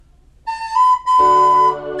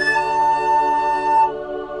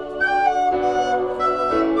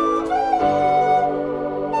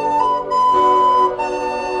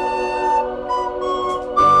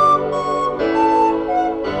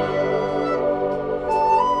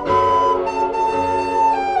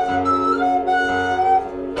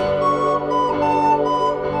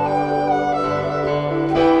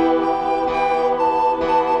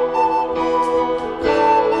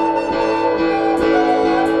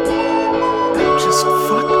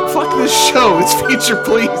show. It's Feature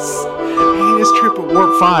Police. Heinous Trip at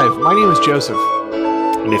Warp 5. My name is Joseph.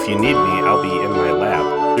 And if you need me, I'll be in my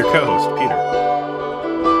lab. Your co-host, Peter.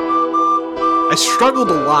 I struggled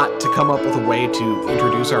a lot to come up with a way to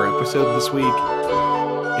introduce our episode this week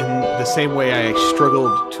in the same way I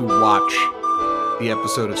struggled to watch the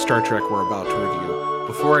episode of Star Trek we're about to review.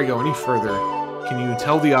 Before I go any further, can you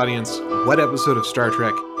tell the audience what episode of Star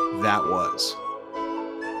Trek that was?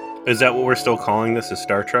 Is that what we're still calling this? Is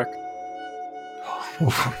Star Trek?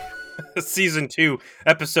 Season 2,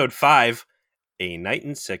 Episode 5, A Night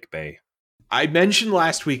in Sick Bay. I mentioned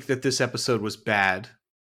last week that this episode was bad.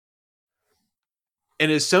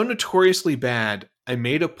 And it's so notoriously bad, I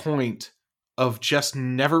made a point of just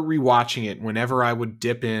never rewatching it whenever I would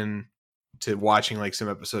dip in to watching like some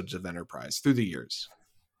episodes of Enterprise through the years.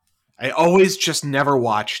 I always just never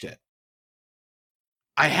watched it.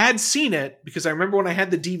 I had seen it because I remember when I had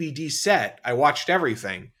the DVD set, I watched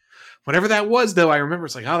everything. Whatever that was, though, I remember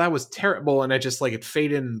it's like, oh, that was terrible. And I just like it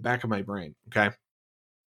faded in the back of my brain. Okay.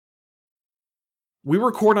 We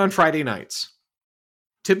record on Friday nights.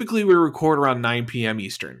 Typically, we record around 9 p.m.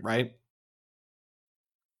 Eastern, right?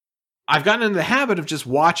 I've gotten into the habit of just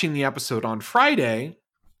watching the episode on Friday.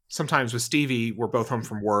 Sometimes with Stevie, we're both home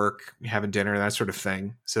from work, having dinner, that sort of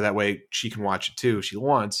thing. So that way she can watch it too if she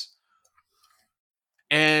wants.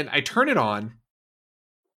 And I turn it on,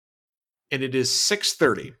 and it is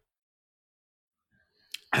 6:30.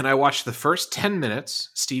 And I watch the first 10 minutes.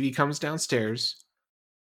 Stevie comes downstairs.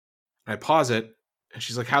 I pause it, and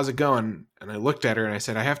she's like, how's it going? And I looked at her, and I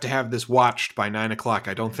said, I have to have this watched by 9 o'clock.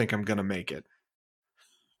 I don't think I'm going to make it.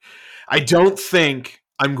 I don't think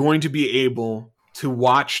I'm going to be able to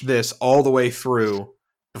watch this all the way through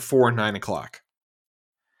before 9 o'clock.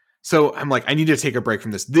 So I'm like, I need to take a break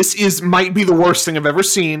from this. This might be the worst thing I've ever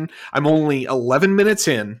seen. I'm only 11 minutes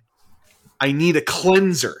in. I need a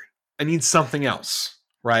cleanser. I need something else,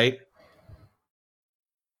 right?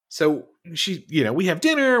 So we have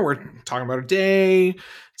dinner. We're talking about our day.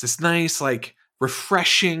 It's this nice, like,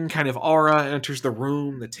 refreshing kind of aura enters the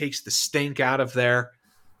room that takes the stink out of there.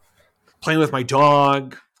 Playing with my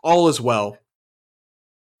dog. All is well.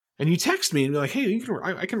 And you text me and be like, hey,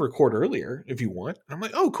 I can record earlier if you want. And I'm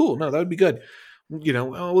like, oh, cool. No, that would be good.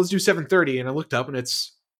 Let's do 7:30. And I looked up and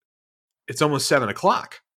it's almost 7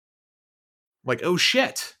 o'clock. I'm like, oh,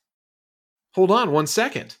 shit. Hold on 1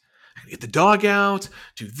 second. I get the dog out,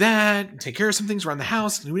 do that, take care of some things around the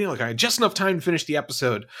house. And I had just enough time to finish the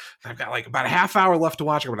episode. I've got like about a half hour left to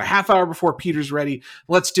watch. I've got a half hour before Peter's ready.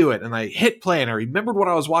 Let's do it. And I hit play and I remembered what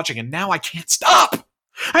I was watching. And now I can't stop.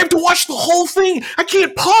 I have to watch the whole thing. I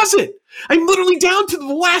can't pause it. I'm literally down to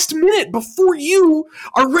the last minute before you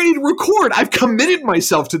are ready to record. I've committed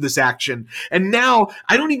myself to this action. And now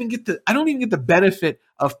I don't even get the benefit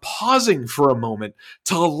of pausing for a moment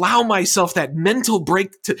to allow myself that mental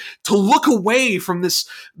break to look away from this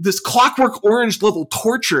Clockwork Orange level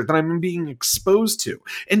torture that I'm being exposed to.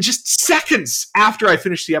 And just seconds after I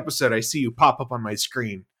finish the episode, I see you pop up on my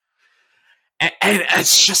screen. And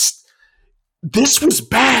it's just, this was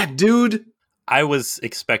bad, dude. I was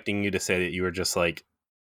expecting you to say that you were just like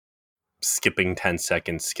skipping 10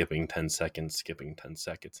 seconds, skipping 10 seconds, skipping 10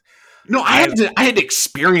 seconds. No, I had to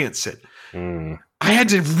experience it. I had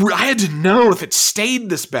to know if it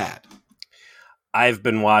stayed this bad. I've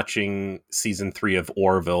been watching season 3 of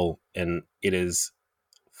Orville, and it is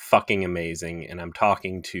fucking amazing. And I'm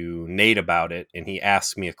talking to Nate about it, and he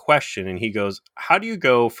asked me a question, and he goes, how do you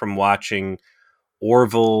go from watching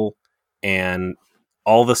Orville and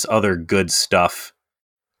all this other good stuff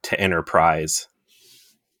to Enterprise?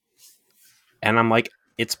 And I'm like,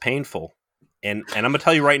 it's painful. And I'm going to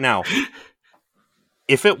tell you right now,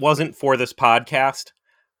 if it wasn't for this podcast,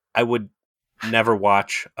 I would never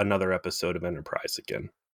watch another episode of Enterprise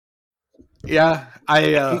again. Yeah,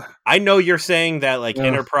 I know you're saying that like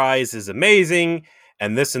Enterprise is amazing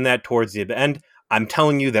and this and that towards the end. I'm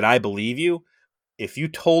telling you that I believe you. If you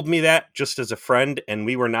told me that just as a friend and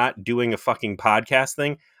we were not doing a fucking podcast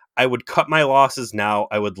thing, I would cut my losses now.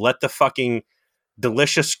 I would let the fucking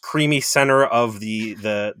delicious creamy center of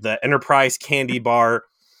the Enterprise candy bar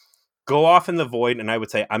go off in the void, and I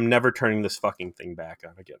would say, I'm never turning this fucking thing back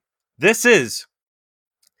on again. This is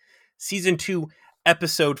season 2,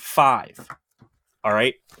 episode 5. All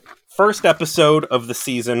right. First episode of the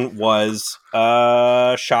season was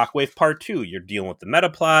Shockwave Part 2. You're dealing with the meta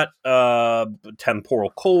plot,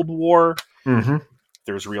 temporal Cold War. Mm-hmm.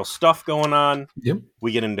 There's real stuff going on. Yep.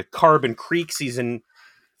 We get into Carbon Creek season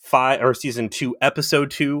 5 or season 2, episode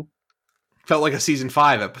 2. Felt like a season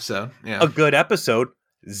 5 episode. Yeah. A good episode.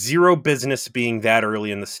 Zero business being that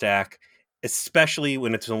early in the stack, especially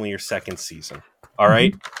when it's only your second season. All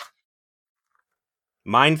right.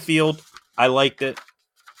 Minefield, I liked it.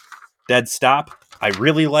 Dead Stop, I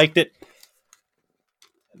really liked it.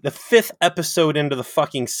 The 5th episode into the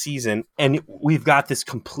fucking season, and we've got this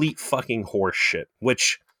complete fucking horse shit,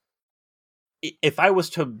 which, if I was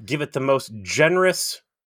to give it the most generous,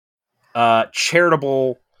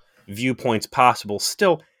 charitable viewpoints possible,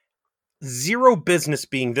 still zero business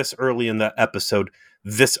being this early in the episode,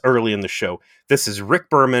 this early in the show. This is Rick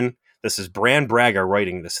Berman. This is Bran Braga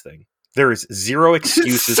writing this thing. There is zero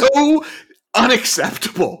excuses. It's so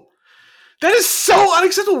unacceptable. That is so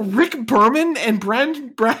unacceptable. Rick Berman and Bran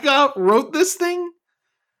Braga wrote this thing?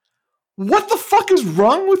 What the fuck is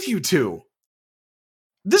wrong with you two?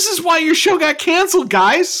 This is why your show got canceled,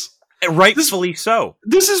 guys. Rightfully so.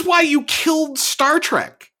 This is why you killed Star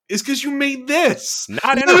Trek. Is because you made this.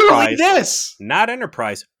 Not Literally Enterprise. This. Not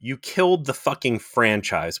Enterprise. You killed the fucking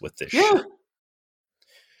franchise with this shit.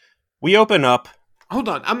 We open up. Hold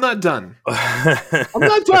on. I'm not done. I'm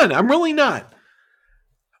not done. I'm really not.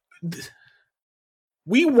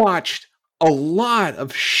 We watched a lot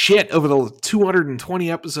of shit over the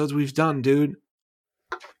 220 episodes we've done, dude.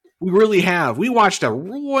 We really have. We watched a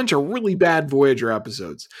bunch of really bad Voyager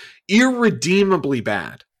episodes. Irredeemably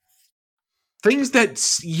bad. Things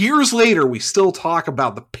that years later we still talk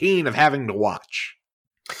about the pain of having to watch.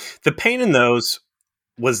 The pain in those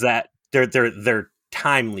was that they're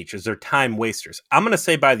time leeches, they're time wasters. I'm going to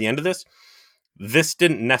say by the end of this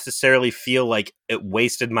didn't necessarily feel like it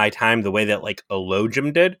wasted my time the way that like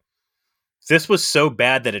Elogium did. This was so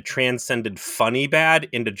bad that it transcended funny bad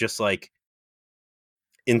into just like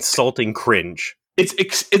insulting cringe.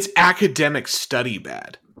 It's academic study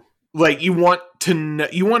bad. Like you want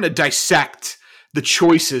to dissect the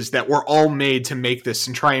choices that were all made to make this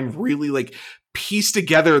and try and really like piece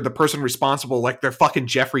together the person responsible like they're fucking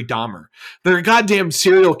Jeffrey Dahmer. They're a goddamn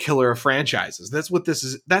serial killer of franchises. That's what this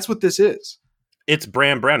is. That's what this is. It's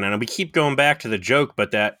Bran Brennan, and we keep going back to the joke,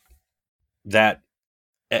 but that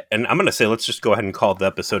and I'm going to say let's just go ahead and call the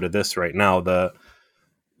episode of this right now the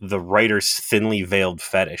writer's thinly veiled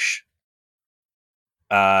fetish.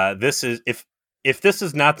 This is if this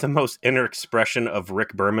is not the most inner expression of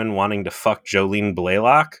Rick Berman wanting to fuck Jolene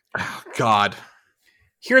Blalock. Oh, God.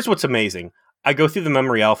 Here's what's amazing. I go through the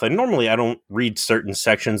Memory Alpha, and normally I don't read certain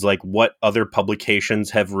sections like what other publications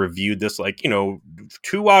have reviewed this, like, 2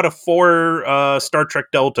 out of 4 Star Trek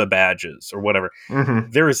Delta badges or whatever. Mm-hmm.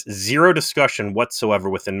 There is zero discussion whatsoever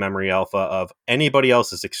within Memory Alpha of anybody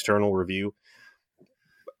else's external review.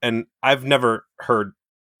 And I've never heard...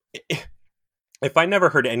 If I never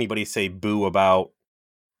heard anybody say boo about,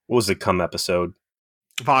 what was the Come episode?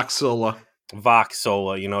 Vox Sola.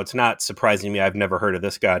 It's not surprising to me. I've never heard of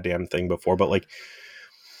this goddamn thing before, but like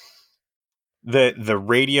the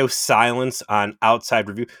radio silence on outside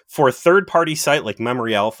review for a third-party site like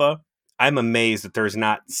Memory Alpha, I'm amazed that there's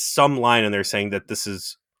not some line in there saying that this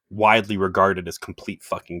is widely regarded as complete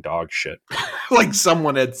fucking dog shit. Like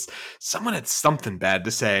someone had something bad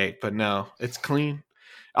to say, but no, it's clean.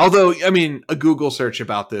 Although, I mean, a Google search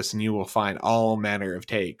about this and you will find all manner of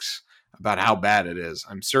takes about how bad it is.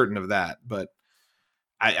 I'm certain of that, but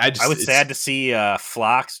I was sad to see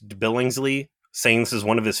Phlox Billingsley saying this is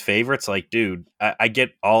one of his favorites. Like, dude, I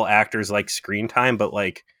get all actors like screen time, but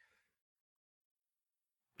like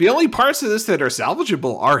the only parts of this that are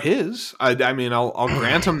salvageable are his. I mean, I'll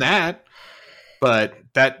grant him that, but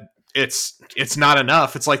that it's not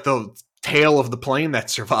enough. It's like the tail of the plane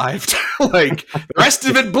that survived. Like the rest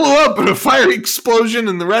of it blew up in a fiery explosion,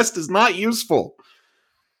 and the rest is not useful.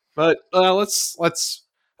 But let's.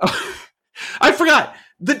 I forgot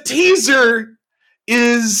the teaser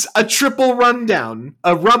is a triple rundown,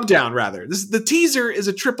 a rubdown rather. The teaser is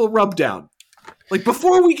a triple rubdown. Like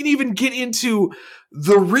before we can even get into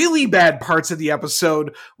the really bad parts of the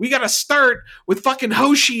episode, we got to start with fucking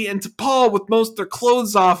Hoshi and T'Pol with most of their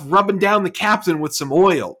clothes off, rubbing down the captain with some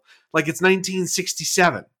oil. Like it's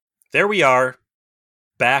 1967. There we are,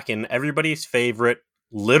 back in everybody's favorite,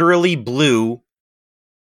 literally blue.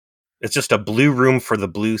 It's just a blue room for the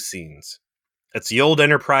blue scenes. It's the old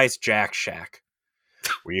Enterprise Jack Shack,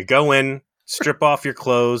 where you go in, strip off your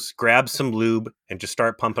clothes, grab some lube, and just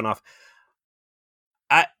start pumping off.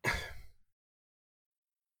 I'm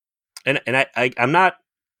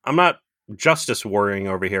not justice worrying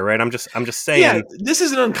over here, right? I'm just saying. Yeah, this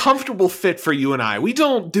is an uncomfortable fit for you and I. We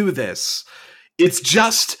don't do this. It's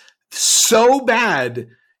just so bad.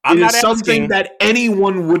 I'm not something that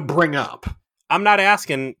anyone would bring up. I'm not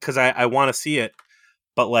asking because I want to see it,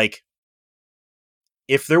 but like,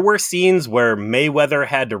 if there were scenes where Mayweather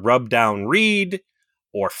had to rub down Reed,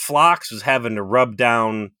 or Phlox was having to rub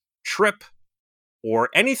down Trip, or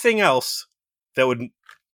anything else that would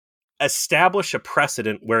establish a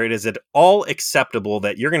precedent where it is at all acceptable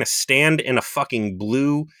that you're going to stand in a fucking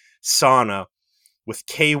blue sauna with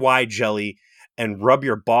KY jelly and rub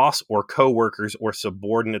your boss or coworkers or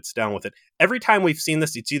subordinates down with it. Every time we've seen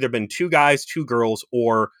this, it's either been 2 guys, 2 girls,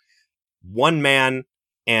 or 1 man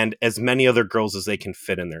and as many other girls as they can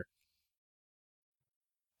fit in there.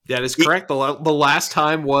 That is correct. The last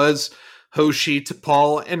time was Hoshi,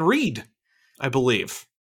 T'Pol, and Reed, I believe.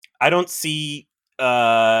 I don't see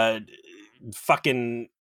fucking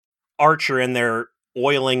Archer in there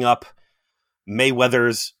oiling up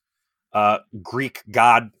Mayweather's Greek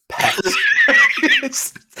god pets.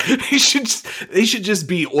 they should just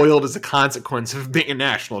be oiled as a consequence of being a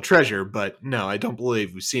national treasure, but no, I don't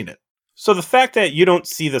believe we've seen it. So the fact that you don't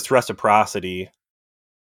see this reciprocity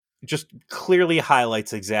just clearly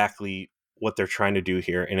highlights exactly what they're trying to do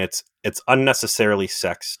here, and it's unnecessarily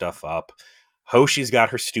sex stuff up. Hoshi's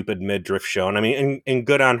got her stupid midriff shown. I mean, and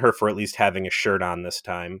good on her for at least having a shirt on this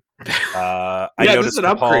time. I noticed this is an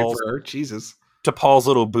upgrade for her. Jesus. T'Pol's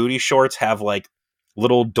little booty shorts have like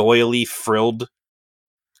little doily frilled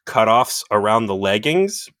cutoffs around the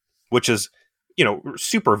leggings, which is,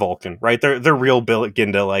 super Vulcan, right? They're real big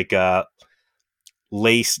into like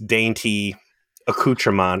lace dainty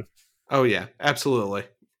accoutrement. Oh yeah, absolutely.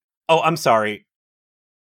 Oh, I'm sorry.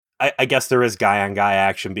 I guess there is guy on guy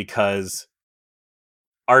action because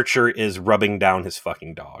Archer is rubbing down his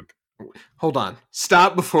fucking dog. Hold on.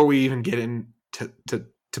 Stop before we even get into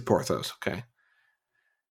to Porthos, okay?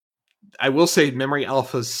 I will say Memory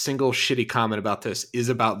Alpha's single shitty comment about this is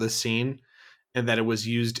about this scene, and that it was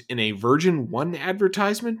used in a Virgin 1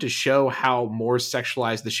 advertisement to show how more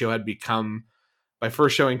sexualized the show had become by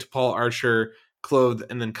first showing T'Pol Archer clothed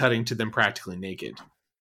and then cutting to them practically naked.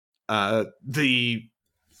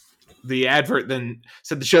 The advert then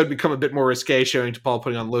said the show had become a bit more risque, showing T'Pol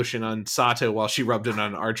putting on lotion on Sato while she rubbed it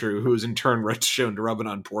on Archer, who was in turn shown to rub it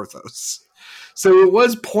on Porthos. So it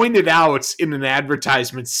was pointed out in an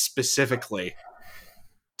advertisement specifically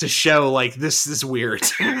to show, like, this is weird.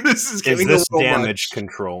 This is getting this damage much.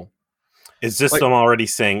 Control? Is this them already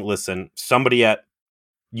saying, listen, somebody at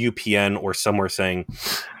UPN or somewhere saying,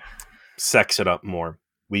 sex it up more?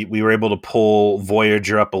 We were able to pull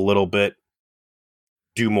Voyager up a little bit,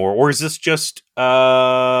 do more. Or is this just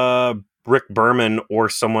Rick Berman or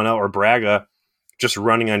someone else, or Braga, just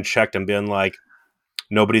running unchecked and being like,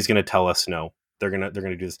 nobody's going to tell us no. They're gonna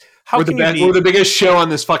do this. We're the biggest show on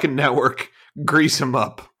this fucking network. Grease them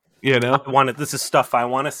up, This is stuff I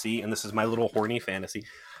want to see, and this is my little horny fantasy.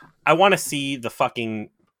 I want to see the fucking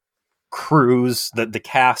crew's, the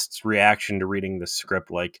cast's reaction to reading the script.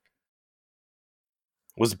 Like,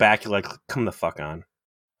 was back like, come the fuck on,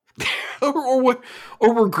 or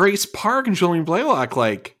were Grace Park and Jolene Blaylock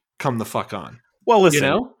like, come the fuck on? Well,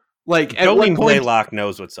 listen, like Jolene Blaylock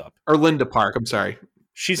knows what's up. Or Linda Park. I'm sorry,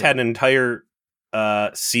 she's had an entire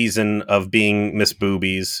season of being Miss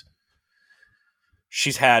Boobies.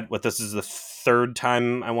 She's had this is the 3rd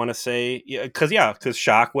time I want to say, because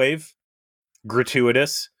Shockwave,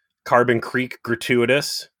 gratuitous, Carbon Creek,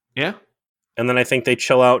 gratuitous, and then I think they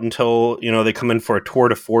chill out until they come in for a tour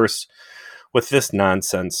de force with this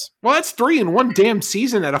nonsense. Well, that's 3 in one damn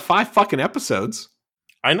season out of 5 fucking episodes.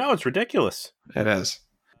 I know, it's ridiculous. It is.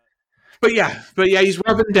 But yeah, he's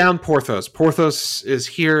rubbing down Porthos. Porthos is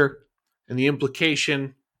here. And the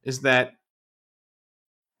implication is that,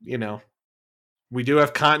 we do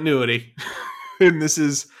have continuity. And this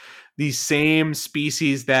is the same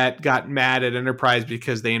species that got mad at Enterprise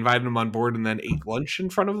because they invited them on board and then ate lunch in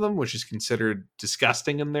front of them, which is considered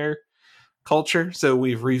disgusting in their culture. So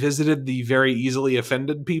we've revisited the very easily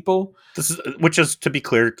offended people. Which is, to be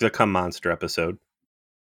clear, the Come Monster episode.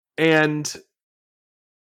 And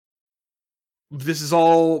this has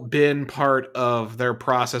all been part of their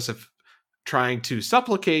process of trying to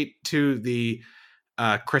supplicate to the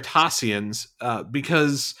Cretaceans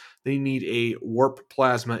because they need a warp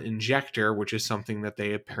plasma injector, which is something that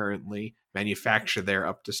they apparently manufacture there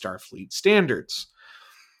up to Starfleet standards.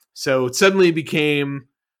 So it suddenly became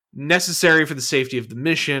necessary for the safety of the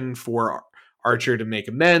mission for Archer to make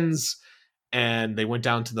amends, and they went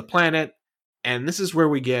down to the planet, and this is where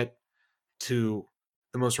we get to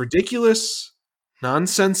the most ridiculous,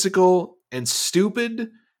 nonsensical, and stupid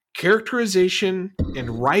characterization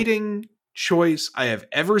and writing choice I have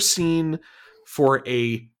ever seen for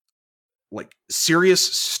a serious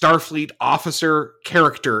Starfleet officer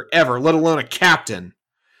character ever, let alone a captain.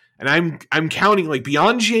 And I'm counting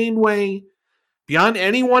beyond Janeway, beyond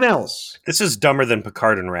anyone else. This is dumber than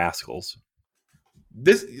Picard and Rascals.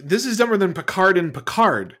 This is dumber than Picard and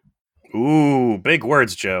Picard. Ooh, big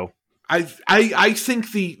words, Joe. I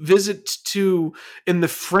think the visit to in the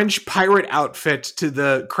French pirate outfit to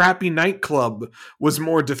the crappy nightclub was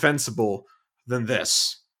more defensible than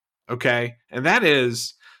this. Okay? And that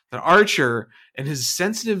is that Archer and his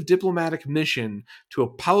sensitive diplomatic mission to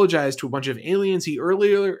apologize to a bunch of aliens he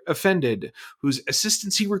earlier offended, whose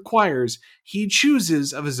assistance he requires, he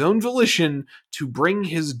chooses of his own volition to bring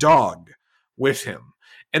his dog with him.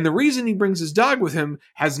 And the reason he brings his dog with him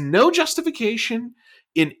has no justification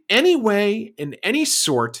in any way, in any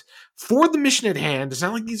sort, for the mission at hand. It's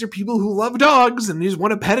not like these are people who love dogs and they just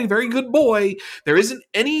want to pet a very good boy. There isn't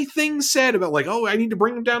anything said about like, oh, I need to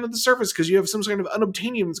bring him down to the surface because you have some kind of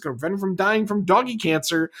unobtainium that's going to prevent him from dying from doggy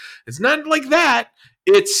cancer. It's not like that.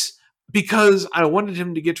 It's because I wanted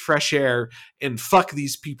him to get fresh air and fuck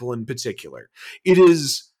these people in particular. It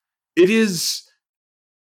is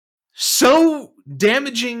so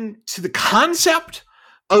damaging to the concept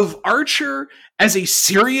of Archer as a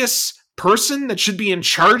serious person that should be in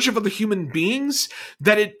charge of other human beings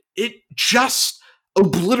that it just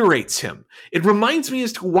obliterates him. It reminds me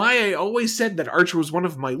as to why I always said that Archer was one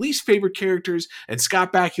of my least favorite characters and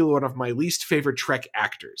Scott Bakula one of my least favorite Trek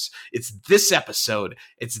actors. It's this episode.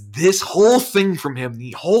 It's this whole thing from him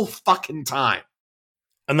the whole fucking time.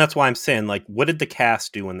 And that's why I'm saying, like, what did the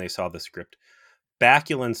cast do when they saw the script?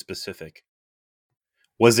 Bakula in specific.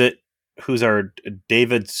 Was it, who's our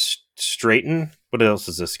David Straighten? What else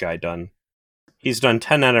has this guy done? He's done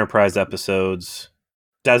 10 Enterprise episodes,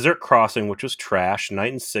 Desert Crossing, which was trash,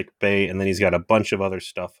 Night and Sick Bay, and then he's got a bunch of other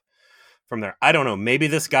stuff from there. I don't know. Maybe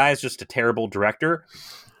this guy is just a terrible director.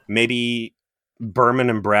 Maybe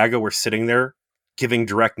Berman and Braga were sitting there giving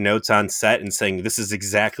direct notes on set and saying, this is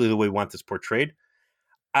exactly the way we want this portrayed.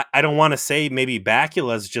 I don't want to say maybe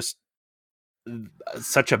Bakula is just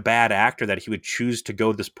such a bad actor that he would choose to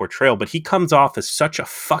go this portrayal, but he comes off as such a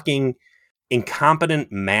fucking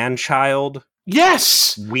incompetent man-child.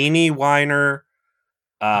 Yes! Weenie whiner.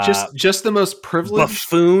 Just the most privileged,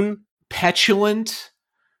 buffoon, petulant.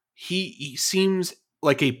 He seems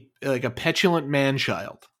like a petulant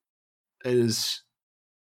man-child. Is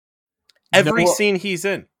every scene he's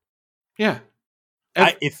in. Yeah.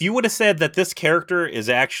 If you would have said that this character is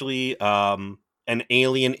actually an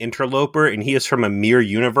alien interloper and he is from a mirror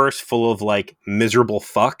universe full of like miserable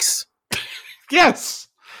fucks. Yes.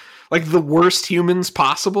 Like the worst humans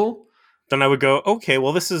possible. Then I would go, okay,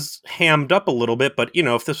 well, this is hammed up a little bit, but you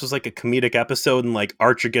know, if this was like a comedic episode and like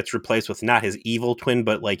Archer gets replaced with not his evil twin,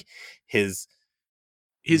 but like his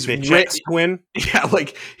twin. Yeah,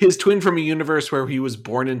 like his twin from a universe where he was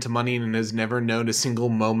born into money and has never known a single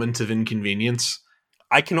moment of inconvenience.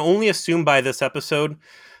 I can only assume by this episode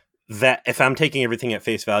that if I'm taking everything at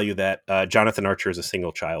face value, that Jonathan Archer is a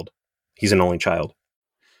single child. He's an only child.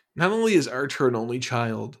 Not only is Archer an only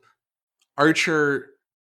child, Archer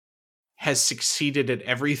has succeeded at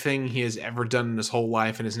everything he has ever done in his whole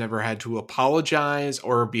life and has never had to apologize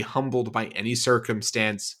or be humbled by any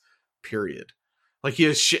circumstance, period. Like he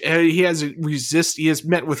has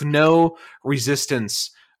met with no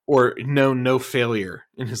resistance or no failure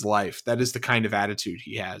in his life. That is the kind of attitude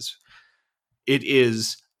he has. It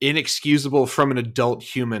is inexcusable from an adult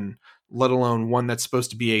human, let alone one that's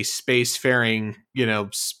supposed to be a spacefaring,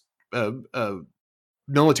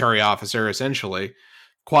 military officer, essentially,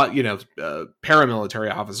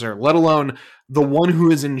 paramilitary officer, let alone the one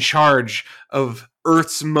who is in charge of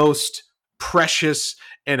Earth's most precious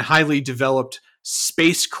and highly developed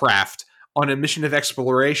spacecraft on a mission of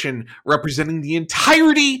exploration representing the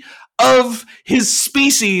entirety of his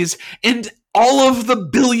species and all of the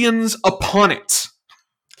billions upon it.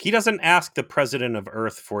 He doesn't ask the president of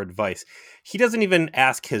Earth for advice. He doesn't even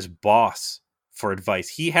ask his boss for advice.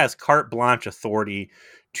 He has carte blanche authority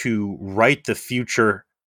to write the future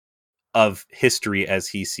of history as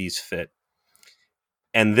he sees fit.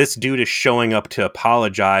 And this dude is showing up to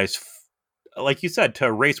apologize, like you said, to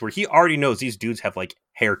a race where he already knows these dudes have like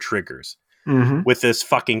hair triggers. Mm-hmm. With this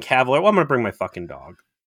fucking cavalier. Well, I'm going to bring my fucking dog.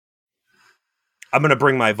 I'm going to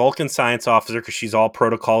bring my Vulcan science officer because she's all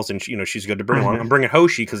protocols and she's good to bring along. I'm bringing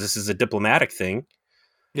Hoshi because this is a diplomatic thing.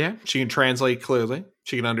 Yeah, she can translate clearly.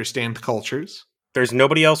 She can understand the cultures. There's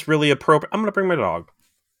nobody else really appropriate. I'm going to bring my dog,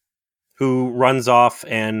 who runs off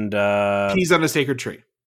and pees on a sacred tree.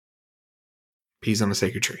 Peas on a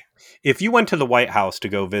sacred tree. If you went to the White House to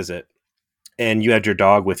go visit, and you had your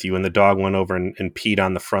dog with you, and the dog went over and peed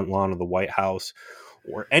on the front lawn of the White House,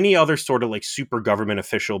 or any other sort of like super government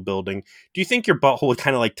official building, do you think your butthole would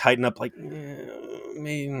kind of like tighten up? Like,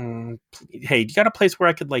 hey, you got a place where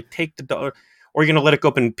I could like take the dog, or you're gonna let it go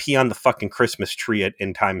up and pee on the fucking Christmas tree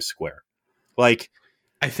in Times Square? Like,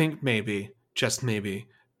 I think maybe, just maybe,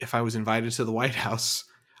 if I was invited to the White House,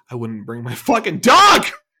 I wouldn't bring my fucking dog.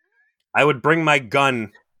 I would bring my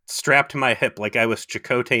gun strapped to my hip like I was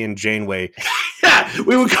Chakotay and Janeway. Yeah,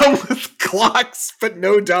 we would come with clocks, but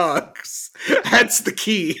no dogs. That's the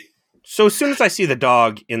key. So as soon as I see the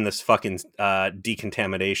dog in this fucking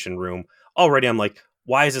decontamination room, already I'm like,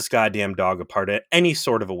 why is this goddamn dog a part of any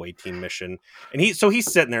sort of away team mission? And he's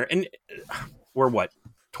sitting there, and we're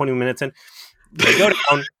 20 minutes in. They go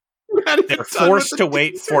down. They're forced to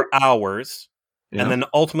wait for hours. Yeah. And then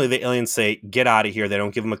ultimately the aliens say, get out of here. They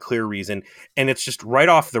don't give them a clear reason. And it's just right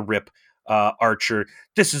off the rip, Archer,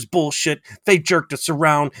 this is bullshit. They jerked us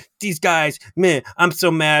around. These guys, man, I'm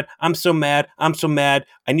so mad. I'm so mad. I'm so mad.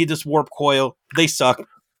 I need this warp coil. They suck.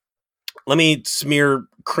 Let me smear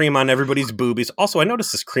cream on everybody's boobies. Also, I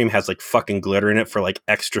noticed this cream has like fucking glitter in it for like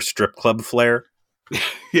extra strip club flair.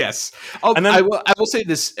 Yes. And then, I will say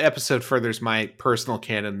this episode furthers my personal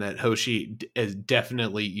canon that Hoshi is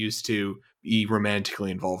definitely used to be romantically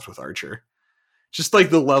involved with Archer. Just like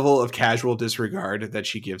the level of casual disregard that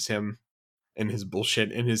she gives him and his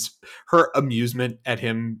bullshit and her amusement at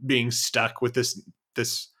him being stuck with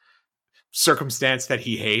this circumstance that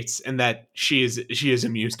he hates, and that she is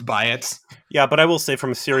amused by it. Yeah, but I will say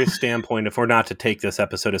from a serious standpoint, if we're not to take this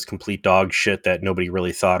episode as complete dog shit that nobody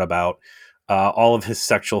really thought about, all of his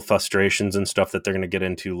sexual frustrations and stuff that they're going to get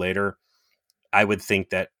into later, I would think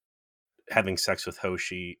that having sex with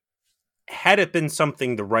Hoshi, had it been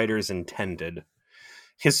something the writers intended,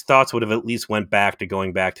 his thoughts would have at least went back to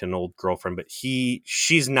going back to an old girlfriend. But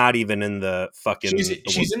she's not even in the fucking...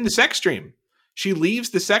 She's in the sex dream. She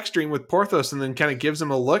leaves the sex dream with Porthos and then kind of gives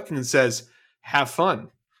him a look and says, have fun.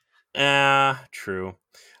 True.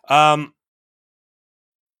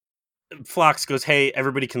 Phlox goes, hey,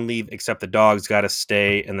 everybody can leave except the dogs got to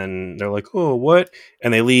stay. And then they're like, oh, what?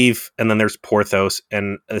 And they leave. And then there's Porthos.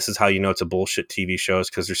 And this is how you know it's a bullshit TV show, is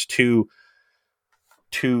because there's two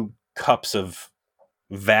cups of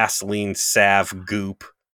Vaseline salve goop.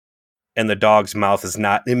 And the dog's mouth is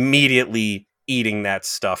not immediately eating that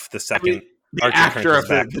stuff the second the actor of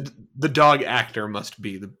the dog actor must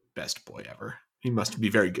be the best boy ever. He must be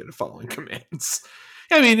very good at following commands.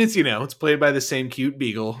 I mean, it's played by the same cute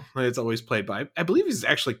beagle that it's always played by. I believe he's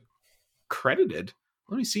actually credited.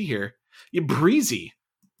 Let me see here. Yeah, Breezy.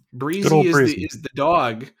 Breezy is the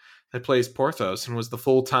dog that plays Porthos and was the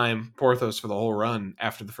full-time Porthos for the whole run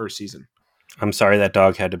after the first season. I'm sorry that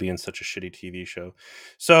dog had to be in such a shitty TV show.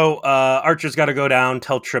 So Archer's got to go down,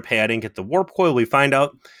 tell Trip, hey, I didn't get the warp coil. We find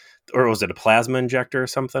out, or was it a plasma injector or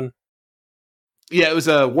something? Yeah, it was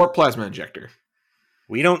a warp plasma injector.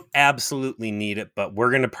 We don't absolutely need it, but we're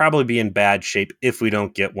going to probably be in bad shape if we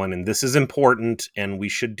don't get one. And this is important, and we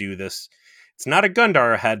should do this. It's not a gun to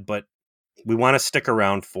our head, but we want to stick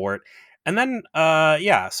around for it. And then,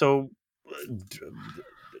 so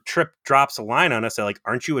Trip drops a line on us that, like,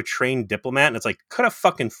 aren't you a trained diplomat? And it's like, could have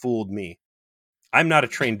fucking fooled me. I'm not a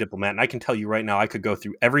trained diplomat, and I can tell you right now, I could go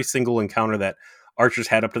through every single encounter that Archer's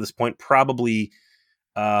had up to this point, probably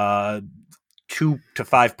 2 to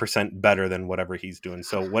 5% better than whatever he's doing.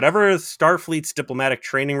 So whatever Starfleet's diplomatic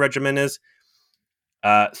training regimen is,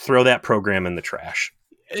 throw that program in the trash.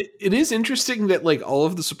 It is interesting that like all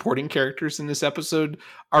of the supporting characters in this episode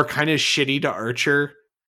are kind of shitty to Archer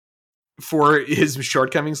for his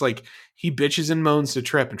shortcomings. Like he bitches and moans to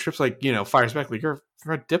Trip, and Trip's like, fires back like, you're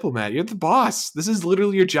a diplomat. You're the boss. This is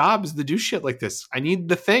literally your job, is to do shit like this. I need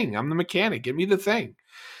the thing. I'm the mechanic. Give me the thing.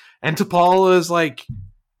 And T'Pol is like,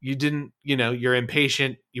 you didn't, you're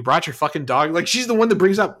impatient. You brought your fucking dog. Like, she's the one that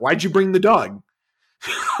brings up, why'd you bring the dog?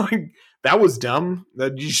 Like, that was dumb.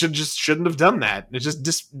 That you shouldn't have done that. It's just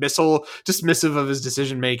dismissive of his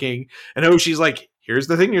decision making. And she's like, here's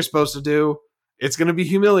the thing you're supposed to do. It's going to be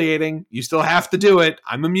humiliating. You still have to do it.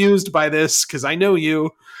 I'm amused by this because I know you.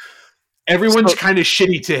 Everyone's kind of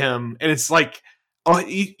shitty to him. And it's like,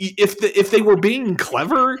 if they were being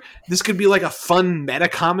clever, this could be like a fun meta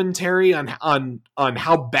commentary on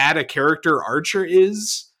how bad a character Archer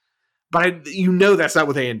is. But that's not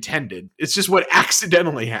what they intended. It's just what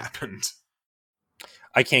accidentally happened.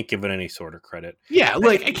 I can't give it any sort of credit. Yeah,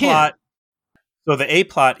 like I can't. So the A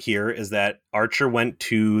plot here is that Archer went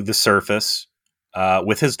to the surface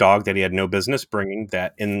with his dog that he had no business bringing,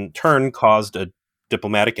 that in turn caused a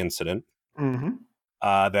diplomatic incident. Mm-hmm.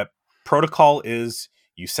 That protocol is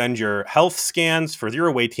you send your health scans for your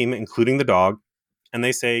away team, including the dog, and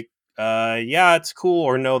they say, yeah, it's cool,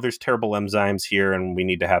 or no, there's terrible enzymes here and we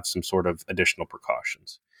need to have some sort of additional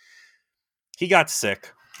precautions. He got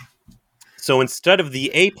sick. So instead of the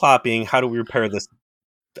A plot being, how do we repair this,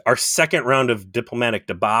 our second round of diplomatic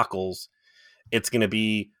debacles, it's going to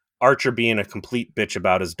be Archer being a complete bitch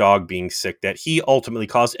about his dog being sick that he ultimately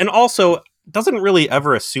caused. And also, doesn't really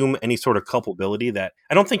ever assume any sort of culpability. That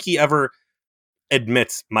I don't think he ever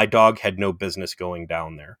admits my dog had no business going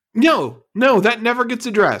down there. No, that never gets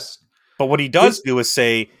addressed. But what he does do is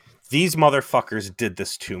say, these motherfuckers did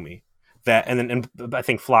this to me. That, and I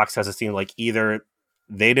think Phlox has a scene like either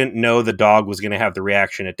they didn't know the dog was going to have the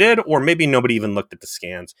reaction it did, or maybe nobody even looked at the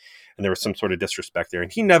scans and there was some sort of disrespect there.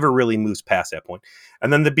 And he never really moves past that point.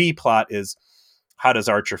 And then the B plot is, how does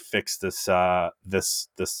Archer fix this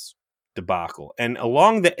this debacle? And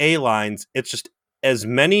along the A lines, it's just as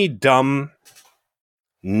many dumb,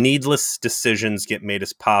 needless decisions get made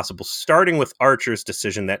as possible, starting with Archer's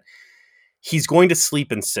decision that he's going to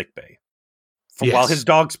sleep in sickbay while his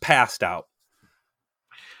dog's passed out.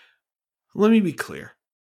 Let me be clear.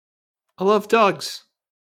 I love dogs.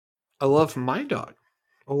 I love my dog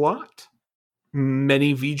a lot.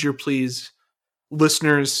 Many V'ger Please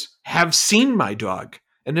listeners have seen my dog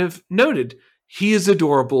and have noted he is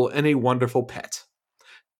adorable and a wonderful pet.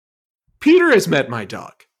 Peter has met my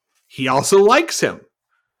dog. He also likes him.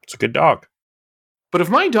 It's a good dog. But if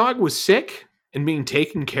my dog was sick and being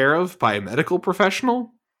taken care of by a medical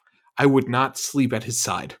professional, I would not sleep at his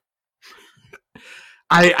side.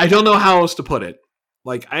 I don't know how else to put it.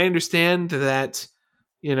 Like, I understand that,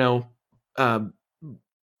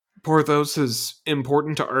 Porthos is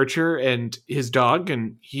important to Archer and his dog,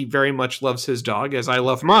 and he very much loves his dog, as I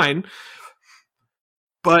love mine.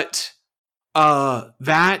 But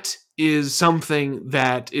that is something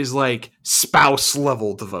that is like spouse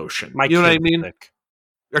level devotion. You know what I mean? Sick.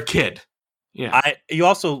 Or kid. Yeah. You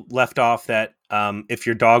also left off that if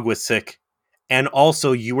your dog was sick, and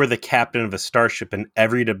also you were the captain of a starship and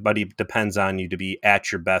everybody depends on you to be at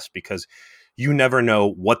your best because you never know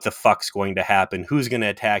what the fuck's going to happen, who's going to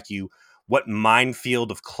attack you, what minefield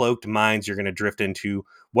of cloaked mines you're going to drift into,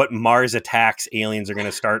 what Mars attacks aliens are going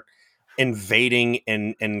to start invading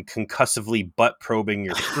and concussively butt probing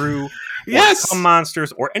your crew. Yes, some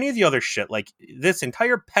monsters or any of the other shit. Like this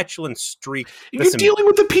entire petulant streak. You're dealing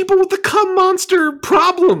with the people with the cum monster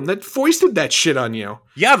problem that foisted that shit on you.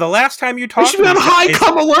 Yeah, the last time you talked, you should be on high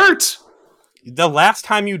cum alert. The last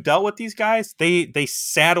time you dealt with these guys, they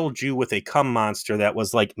saddled you with a cum monster that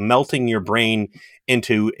was like melting your brain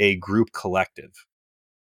into a group collective.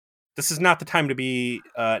 This is not the time to be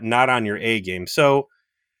not on your A game. So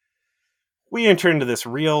we enter into this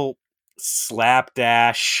real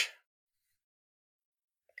slapdash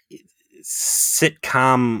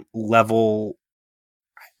sitcom level,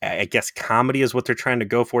 I guess comedy is what they're trying to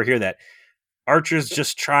go for here, that Archer's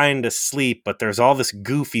just trying to sleep, but there's all this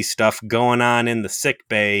goofy stuff going on in the sick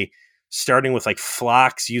bay, starting with like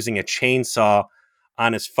Phlox using a chainsaw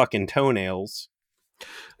on his fucking toenails.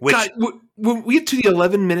 Which, God, when we get to the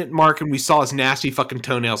 11-minute mark and we saw his nasty fucking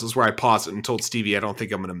toenails is where I paused it and told Stevie I don't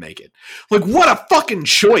think I'm going to make it. Like, what a fucking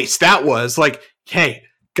choice that was. Like, hey,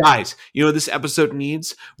 guys, you know what this episode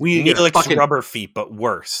needs? We need like fucking rubber feet, but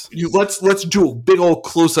worse. Let's do a big old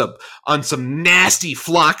close up on some nasty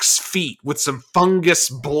Phlox feet with some fungus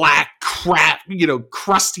black crap,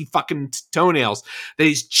 crusty fucking toenails that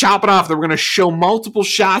he's chopping off. That we're gonna show multiple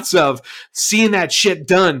shots of seeing that shit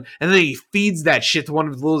done, and then he feeds that shit to one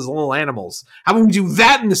of those little animals. How about we do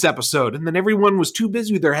that in this episode? And then everyone was too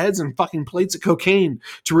busy with their heads and fucking plates of cocaine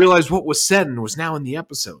to realize what was said and was now in the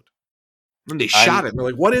episode. And they shot it. And they're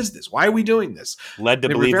like, what is this? Why are we doing this? Led to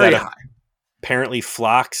believe that apparently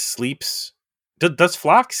Phlox sleeps. Does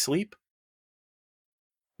Phlox sleep?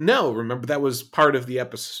 No, remember that was part of the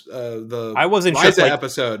episode. I wasn't Liza sure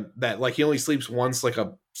episode that like he only sleeps once, like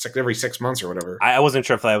every 6 months or whatever. I wasn't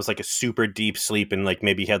sure if that was like a super deep sleep and like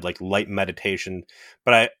maybe he had like light meditation.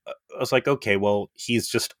 But I was like, okay, well, he's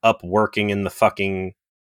just up working in the fucking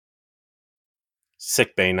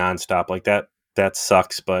sickbay nonstop like that. That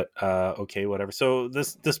sucks, but okay, whatever. So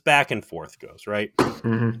this back and forth goes, right?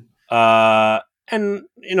 Mm-hmm. And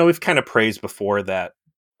we've kind of praised before that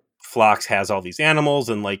Phlox has all these animals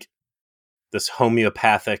and like this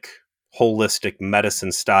homeopathic, holistic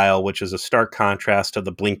medicine style, which is a stark contrast to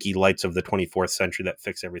the blinky lights of the 24th century that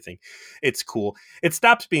fix everything. It's cool. It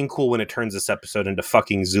stops being cool when it turns this episode into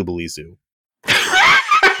fucking Zoobly Zoo.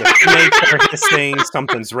 The snakes are hissing,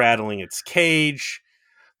 something's rattling its cage.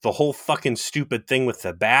 The whole fucking stupid thing with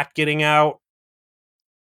the bat getting out.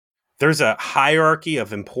 There's a hierarchy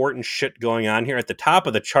of important shit going on here. At the top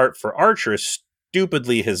of the chart for Archer is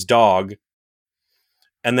stupidly his dog.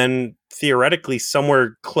 And then theoretically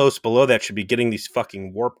somewhere close below that should be getting these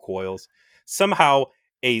fucking warp coils. Somehow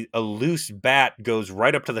a loose bat goes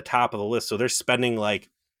right up to the top of the list. So they're spending like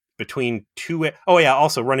between two... Oh yeah,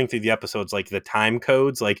 also running through the episodes, like the time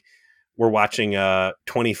codes, like we're watching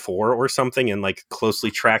 24 or something and like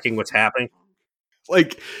closely tracking what's happening.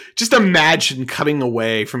 Like, just imagine cutting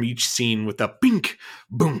away from each scene with the bink,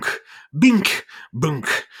 bunk, bink,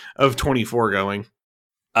 bunk of 24 going.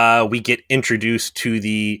 We get introduced to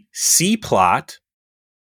the C plot,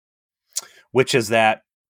 which is that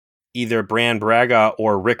either Bran Braga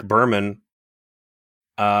or Rick Berman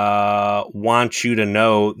want you to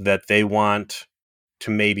know that they want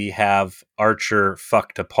to maybe have Archer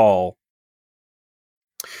fuck to Paul.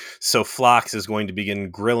 So Phlox is going to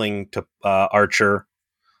begin grilling to Archer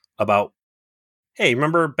about, hey,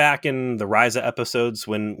 remember back in the Ryza episodes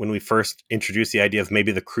when we first introduced the idea of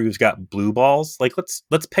maybe the crew's got blue balls? Like, let's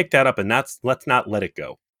pick that up and let's not let it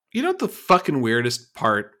go. You know what the fucking weirdest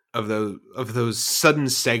part of those sudden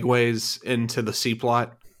segues into the C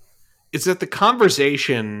plot is that the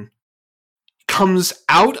conversation comes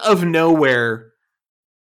out of nowhere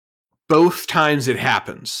both times it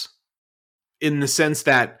happens, in the sense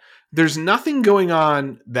that there's nothing going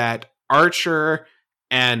on that Archer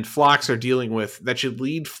and Phlox are dealing with that should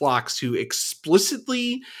lead Phlox to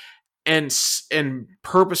explicitly and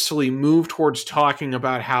purposefully move towards talking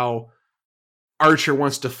about how Archer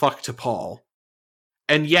wants to fuck to Paul.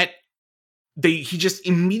 And yet he just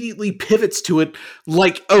immediately pivots to it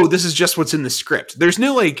like, oh, this is just what's in the script. There's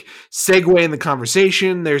no like segue in the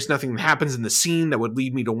conversation. There's nothing that happens in the scene that would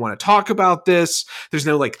lead me to want to talk about this. There's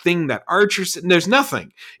no like thing that Archer said. There's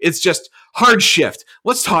nothing. It's just hard shift.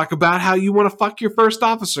 Let's talk about how you want to fuck your first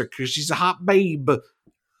officer because she's a hot babe.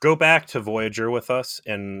 Go back to Voyager with us,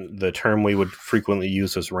 and the term we would frequently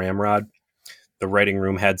use was ramrod. The writing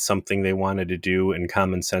room had something they wanted to do, and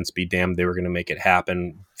common sense be damned, they were going to make it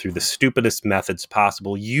happen through the stupidest methods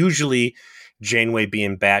possible. Usually Janeway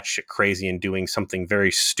being batshit crazy and doing something very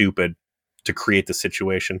stupid to create the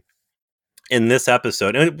situation. In this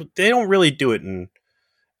episode, and they don't really do it in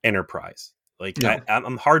Enterprise. Like, no.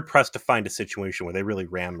 I'm hard pressed to find a situation where they really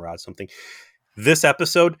ramrod something. This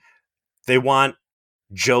episode, they want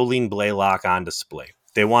Jolene Blaylock on display.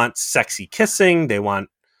 They want sexy kissing. They want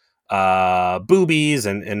boobies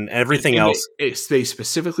and everything else. They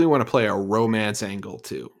specifically want to play a romance angle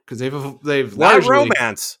too, because they've not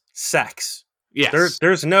romance, sex. Yes,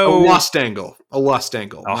 there's no a lust angle,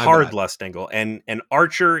 a hard lust angle, and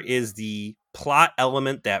Archer is the plot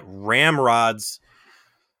element that ramrods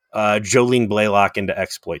Jolene Blaylock into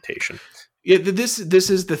exploitation. Yeah, this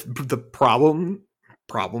is the problem.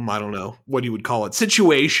 I don't know what you would call it,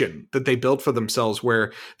 situation that they built for themselves,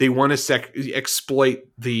 where they want to exploit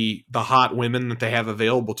the hot women that they have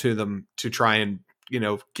available to them to try and, you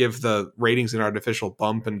know, give the ratings an artificial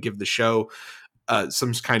bump and give the show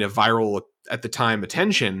some kind of viral at the time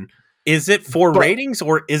attention. Is it for ratings,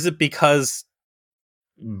 or is it because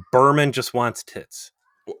Berman just wants tits?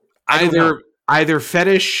 Either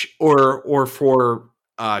fetish or for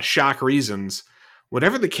shock reasons.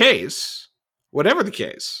 Whatever the case,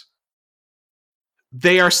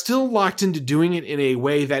 they are still locked into doing it in a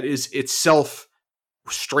way that is itself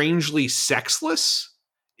strangely sexless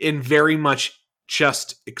and very much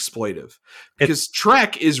just exploitive. Because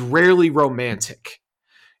Trek is rarely romantic.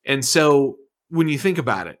 And so when you think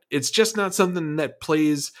about it, it's just not something that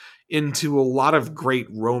plays into a lot of great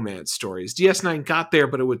romance stories. DS9 got there,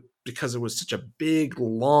 but because it was such a big,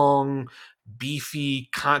 long, beefy,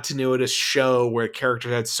 continuous show where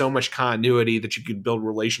characters had so much continuity that you could build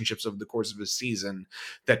relationships over the course of a season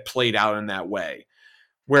that played out in that way.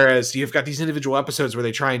 Whereas you've got these individual episodes where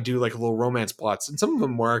they try and do like little romance plots, and some of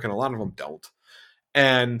them work and a lot of them don't.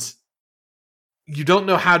 And you don't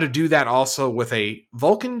know how to do that also with a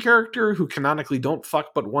Vulcan character who canonically don't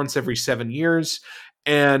fuck but once every 7 years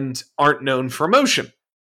and aren't known for emotion.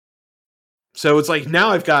 So it's like, now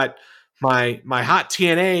I've got my hot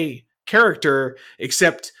TNA character,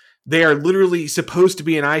 except they are literally supposed to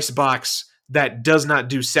be an icebox that does not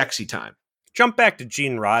do sexy time. Jump back to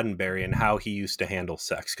Gene Roddenberry and how he used to handle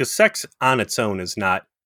sex, because sex on its own is not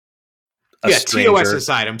a stranger. TOS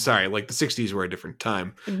aside, I'm sorry, like the 60s were a different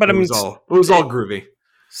time, but it was all groovy.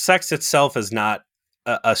 Sex itself is not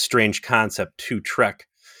a strange concept to Trek.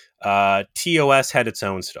 TOS had its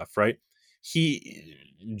own stuff, right?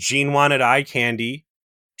 Gene wanted eye candy.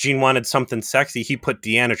 Gene wanted something sexy. He put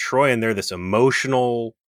Deanna Troi in there, this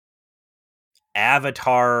emotional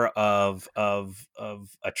avatar of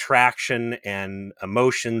attraction and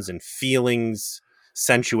emotions and feelings,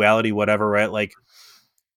 sensuality, whatever, right? Like,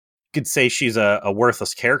 you could say she's a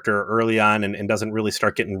worthless character early on and doesn't really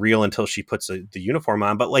start getting real until she puts the uniform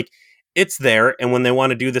on. But like, it's there. And when they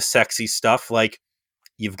want to do the sexy stuff, like,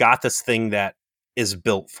 you've got this thing that is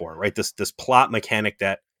built for, right? This plot mechanic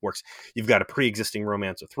that works. You've got a pre-existing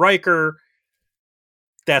romance with Riker.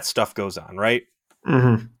 That stuff goes on, right?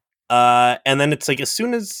 Mm-hmm. And then it's like, as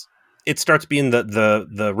soon as it starts being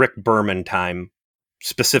the Rick Berman time,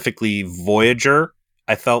 specifically Voyager.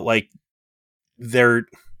 I felt like they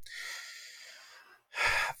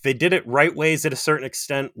did it right ways at a certain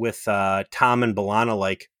extent with Tom and B'Elanna.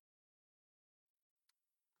 Like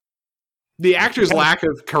the actors' lack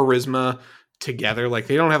of charisma together, like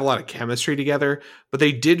they don't have a lot of chemistry together, but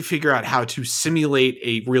they did figure out how to simulate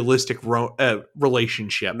a realistic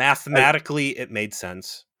relationship. Mathematically, it made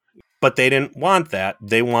sense, but they didn't want that.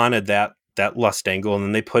 They wanted that lust angle, and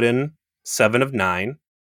then they put in 7 of 9,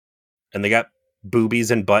 and they got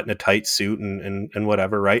boobies and butt in a tight suit and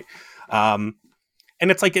whatever, right? And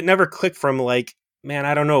it's like it never clicked from like, man,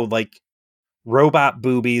 I don't know, like robot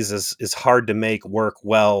boobies is hard to make work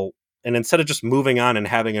well. And instead of just moving on and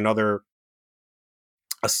having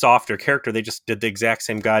a softer character, they just did the exact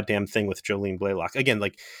same goddamn thing with Jolene Blaylock. Again,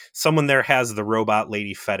 like someone there has the robot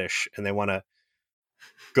lady fetish and they want to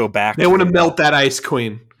go back. They want to melt that ice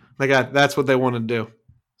queen. That's what they want to do.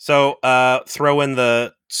 So throw in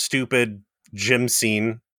the stupid gym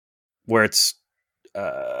scene where it's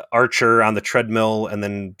Archer on the treadmill and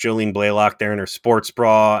then Jolene Blaylock there in her sports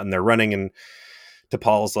bra and they're running and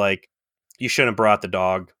T'Pol's like, you shouldn't have brought the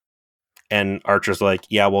dog. And Archer's like,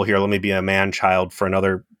 yeah, well, here, let me be a man-child for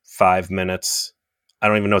another 5 minutes. I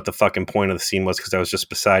don't even know what the fucking point of the scene was because I was just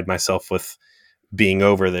beside myself with being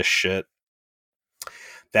over this shit.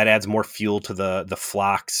 That adds more fuel to the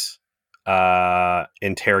Phlox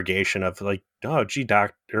interrogation of like, oh, gee,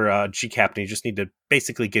 doctor, gee, captain, you just need to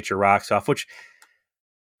basically get your rocks off, which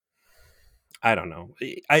I don't know.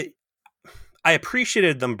 I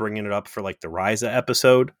appreciated them bringing it up for like the Ryza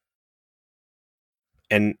episode.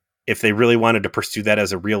 And if they really wanted to pursue that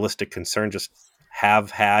as a realistic concern, just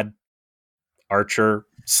have had Archer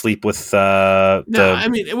sleep with I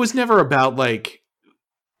mean, it was never about like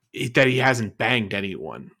that he hasn't banged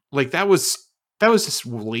anyone. Like that was just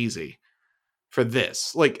lazy for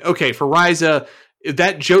this. Like, okay, for Ryza,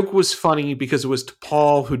 that joke was funny because it was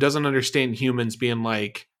T'Pol, who doesn't understand humans, being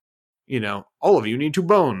like, you know, all of you need to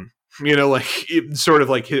bone. You know, like it, sort of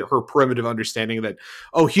like her primitive understanding that,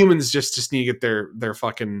 oh, humans just need to get their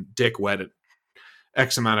fucking dick wet at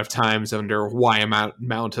X amount of times under Y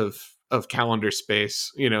amount of calendar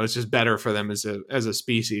space. You know, it's just better for them as a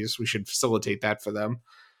species. We should facilitate that for them.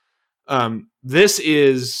 This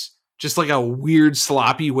is just like a weird,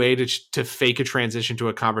 sloppy way to fake a transition to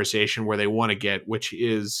a conversation where they want to get, which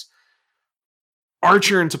is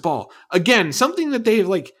Archer and T'Pol. Again, something that they've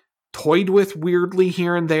like toyed with weirdly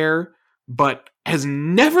here and there, but has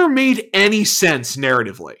never made any sense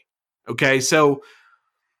narratively. Okay, so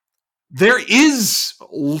there is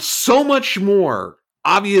so much more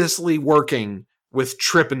obviously working with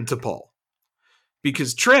Trip and T'Pol,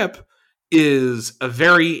 because Trip is a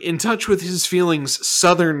very in touch with his feelings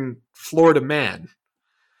Southern Florida man,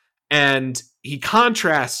 and he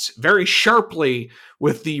contrasts very sharply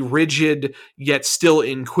with the rigid yet still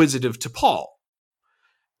inquisitive T'Pol.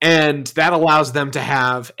 And that allows them to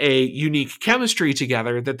have a unique chemistry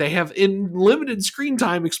together that they have, in limited screen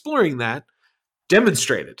time exploring that,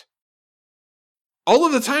 demonstrated. All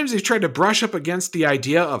of the times they've tried to brush up against the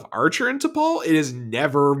idea of Archer and T'Pol, it has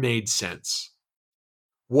never made sense.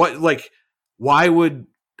 Why would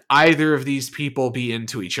either of these people be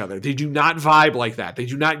into each other? They do not vibe like that. They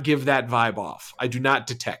do not give that vibe off. I do not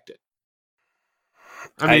detect it.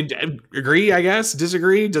 I mean, agree, I guess.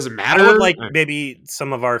 Disagree? Does it matter? I would like maybe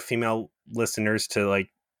some of our female listeners to like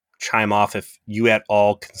chime off if you at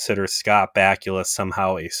all consider Scott Bakula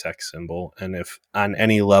somehow a sex symbol, and if on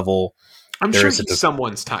any level, I'm sure he's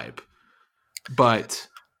someone's type, but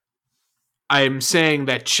I'm saying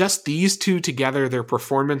that just these two together, their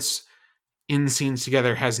performance in scenes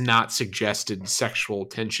together has not suggested sexual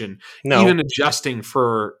tension. No. Even adjusting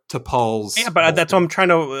for T'Pol's. Yeah, but that's what I'm trying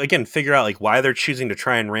to, again, figure out, like, why they're choosing to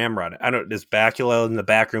try and ramrod it. I don't, is Bakula in the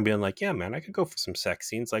back room being like, yeah, man, I could go for some sex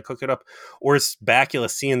scenes, like, hook it up? Or is Bakula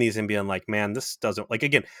seeing these and being like, man, this doesn't, like,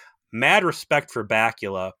 again, mad respect for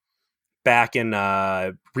Bakula back in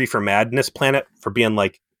Reefer Madness Planet for being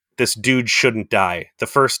like, this dude shouldn't die. The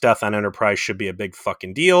first death on Enterprise should be a big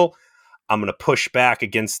fucking deal. I'm going to push back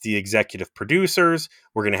against the executive producers.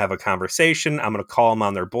 We're going to have a conversation. I'm going to call them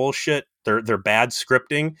on their bullshit, their bad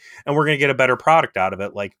scripting, and we're going to get a better product out of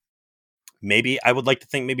it. Like, maybe I would like to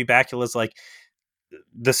think maybe Bakula's like,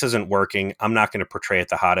 this isn't working. I'm not going to portray it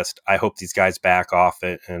the hottest. I hope these guys back off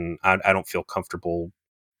it, and I don't feel comfortable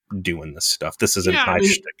doing this stuff. This isn't my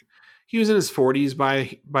shtick. He was in his 40s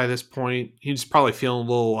by this point. He's probably feeling a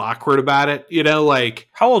little awkward about it. You know, like,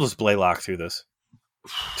 how old is Blaylock through this?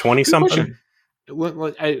 20 something.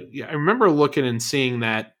 I remember looking and seeing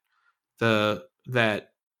that it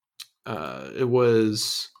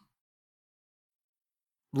was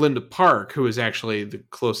Linda Park, who is actually the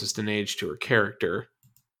closest in age to her character.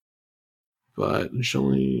 But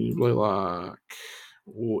Shelley Blaylock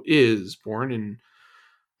is born in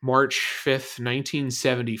March 5th,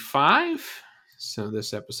 1975. So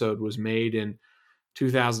this episode was made in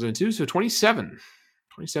 2002. So 27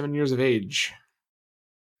 years of age.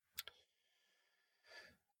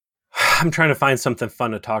 I'm trying to find something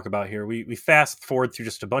fun to talk about here. We fast forward through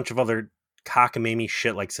just a bunch of other cockamamie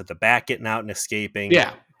shit, like at the back getting out and escaping.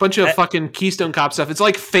 Yeah, bunch of fucking Keystone Cop stuff. It's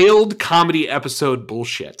like failed comedy episode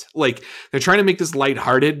bullshit. Like they're trying to make this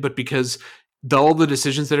lighthearted, but because all the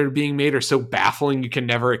decisions that are being made are so baffling, you can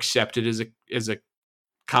never accept it as a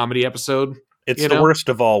comedy episode. It's the worst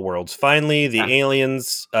of all worlds. Finally, the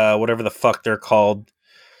aliens, whatever the fuck they're called.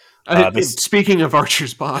 Speaking of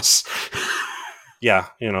Archer's boss. Yeah,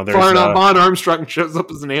 there's... Vaughn Armstrong shows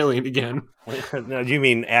up as an alien again. No, you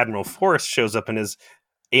mean Admiral Forrest shows up in his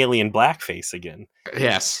alien blackface again?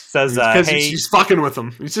 Yes. Says, because hey... he's fucking with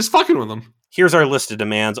him. He's just fucking with him. Here's our list of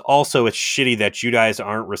demands. Also, it's shitty that you guys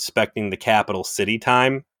aren't respecting the capital city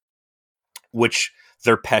time, which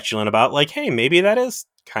they're petulant about. Like, hey, maybe that is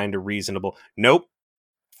kind of reasonable. Nope.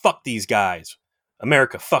 Fuck these guys.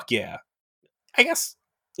 America, fuck yeah. I guess,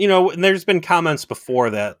 and there's been comments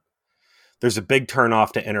before that there's a big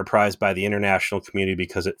turnoff to Enterprise by the international community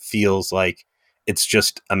because it feels like it's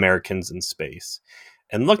just Americans in space.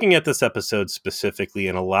 And looking at this episode specifically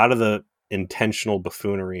and a lot of the intentional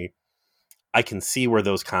buffoonery, I can see where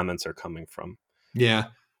those comments are coming from. Yeah.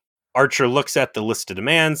 Archer looks at the list of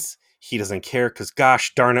demands. He doesn't care because,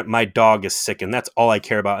 gosh darn it, my dog is sick and that's all I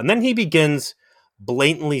care about. And then he begins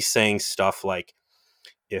blatantly saying stuff like,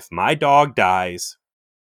 if my dog dies,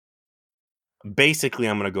 basically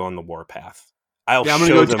I'm going to go on the warpath. I'm going to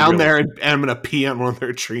go down there and I'm going to pee on one of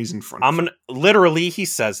their trees in front of them. Literally, he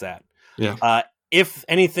says that. Yeah. If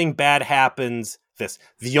anything bad happens,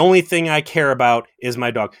 the only thing I care about is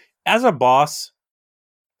my dog. As a boss,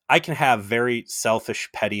 I can have very selfish,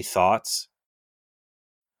 petty thoughts.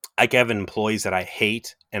 I can have employees that I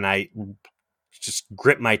hate, and I just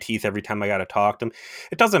grit my teeth every time I got to talk to them.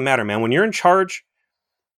 It doesn't matter, man. When you're in charge,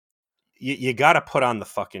 you got to put on the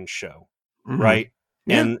fucking show, right?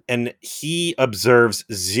 Yeah. And he observes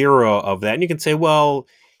zero of that. And you can say, well,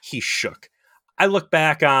 he shook. I look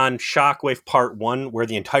back on Shockwave Part 1, where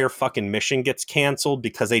the entire fucking mission gets canceled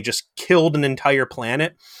because they just killed an entire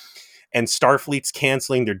planet. And Starfleet's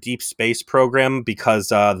canceling their deep space program because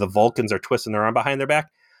the Vulcans are twisting their arm behind their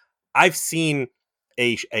back. I've seen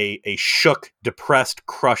a shook, depressed,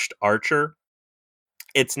 crushed Archer.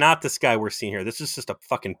 It's not this guy we're seeing here. This is just a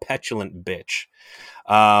fucking petulant bitch.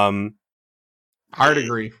 Hard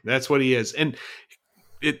agree. That's what he is. And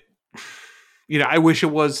I wish it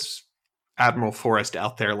was Admiral Forrest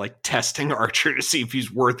out there like testing Archer to see if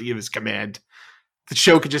he's worthy of his command. The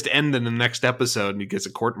show could just end in the next episode and he gets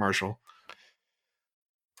a court-martial.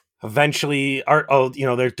 Eventually,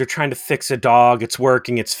 they're trying to fix a dog. It's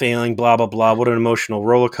working. It's failing. Blah, blah, blah. What an emotional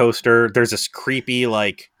roller coaster. There's this creepy,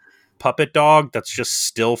 puppet dog that's just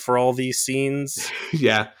still for all these scenes.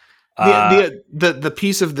 Yeah. The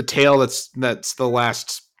piece of the tail that's the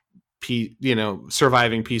last piece,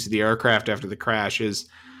 surviving piece of the aircraft after the crash is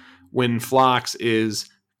when Phlox is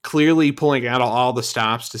clearly pulling out all the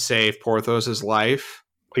stops to save Porthos's life.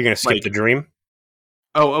 Are you going to skip the dream?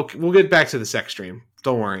 Oh, okay. We'll get back to the sex dream.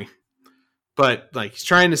 Don't worry. But he's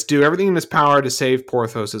trying to do everything in his power to save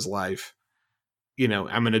Porthos's life. I'm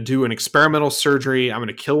going to do an experimental surgery. I'm going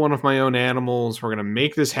to kill one of my own animals. We're going to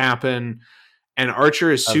make this happen. And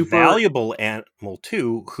Archer is super a valuable animal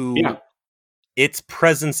too, who its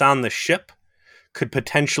presence on the ship could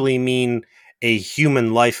potentially mean a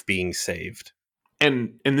human life being saved.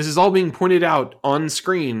 And this is all being pointed out on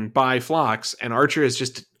screen by Phlox, and Archer is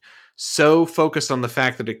just so focused on the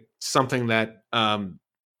fact that it's something that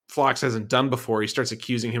Phlox hasn't done before. He starts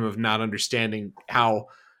accusing him of not understanding how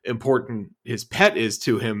important his pet is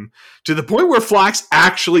to him, to the point where Phlox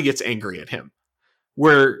actually gets angry at him,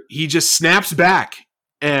 where he just snaps back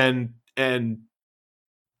and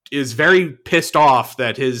is very pissed off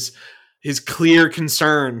that his clear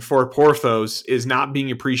concern for Porthos is not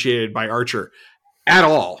being appreciated by Archer at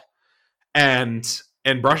all, and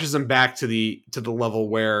brushes him back to the level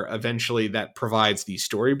where eventually that provides the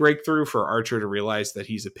story breakthrough for Archer to realize that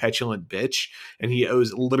he's a petulant bitch and he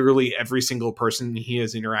owes literally every single person he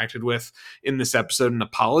has interacted with in this episode an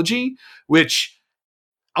apology, which,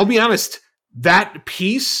 I'll be honest, that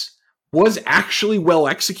piece was actually well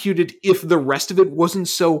executed if the rest of it wasn't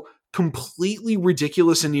so completely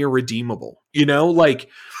ridiculous and irredeemable.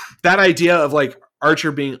 That idea of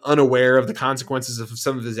Archer being unaware of the consequences of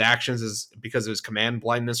some of his actions is because of his command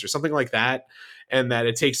blindness or something like that, and that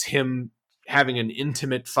it takes him having an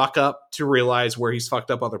intimate fuck up to realize where he's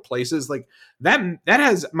fucked up other places. Like that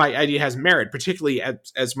has, my idea has merit, particularly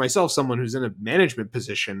as myself, someone who's in a management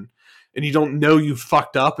position, and you don't know you've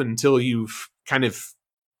fucked up until you've kind of,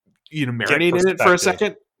 marinated in it for a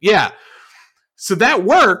second. Yeah. So that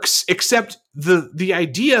works, except the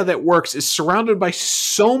idea that works is surrounded by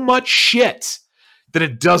so much shit that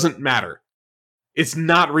it doesn't matter. It's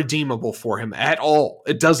not redeemable for him at all.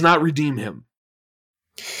 It does not redeem him.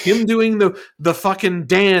 Him doing the fucking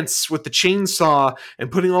dance with the chainsaw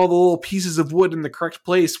and putting all the little pieces of wood in the correct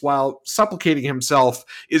place while supplicating himself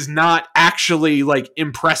is not actually like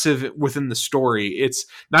impressive within the story. It's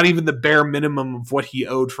not even the bare minimum of what he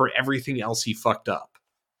owed for everything else he fucked up.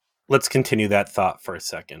 Let's continue that thought for a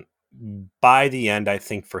second. By the end, I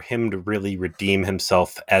think for him to really redeem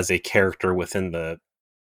himself as a character within the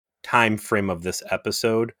time frame of this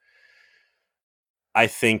episode, I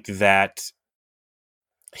think that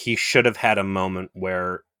he should have had a moment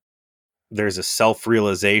where there's a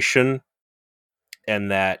self-realization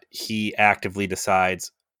and that he actively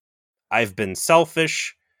decides, I've been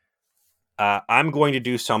selfish. I'm going to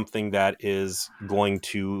do something that is going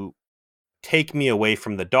to take me away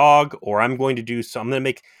from the dog, or I'm going to do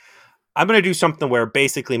something where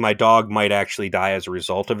basically my dog might actually die as a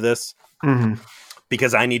result of this,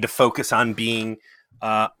 because I need to focus on being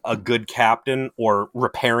a good captain or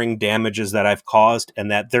repairing damages that I've caused, and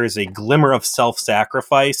that there's a glimmer of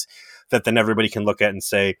self-sacrifice that then everybody can look at and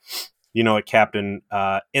say, you know what, Captain,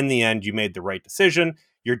 in the end, you made the right decision.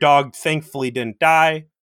 Your dog thankfully didn't die,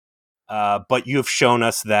 but you've shown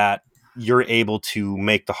us that you're able to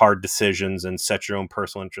make the hard decisions and set your own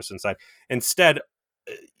personal interests aside. Instead,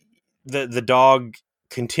 the dog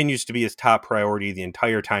continues to be his top priority the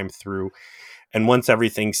entire time through. And once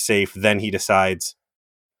everything's safe, then he decides,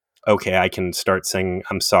 okay, I can start saying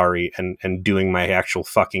I'm sorry and doing my actual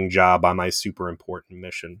fucking job on my super important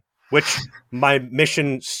mission. Which, my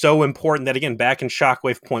mission so important that, again, back in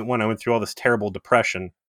Shockwave Point 1, I went through all this terrible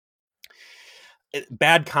depression.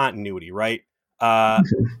 Bad continuity, right?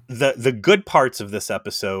 The good parts of this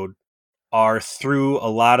episode are through a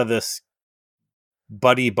lot of this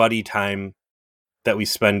buddy time that we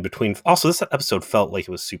spend between. Also, this episode felt like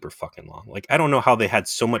it was super fucking long. Like, I don't know how they had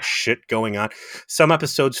so much shit going on. Some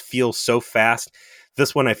episodes feel so fast.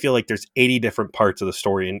 This one, I feel like there's 80 different parts of the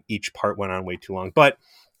story, and each part went on way too long. But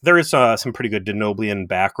there is some pretty good Denoblian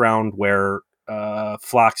background where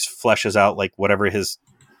Phlox fleshes out like whatever his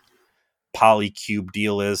polycube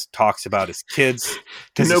deal is, talks about his kids.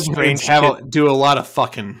 Denoblians do a lot of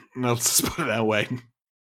fucking. Let's put it that way.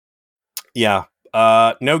 Yeah.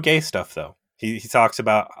 No gay stuff, though. He talks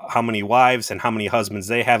about how many wives and how many husbands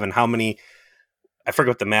they have and how many, I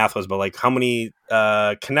forget what the math was, but like how many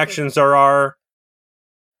connections there are,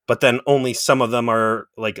 but then only some of them are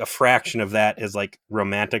like a fraction of that is like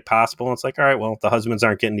romantic possible. And it's like, all right, well, the husbands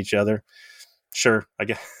aren't getting each other. Sure, I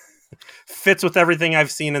guess. Fits with everything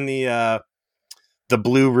I've seen in the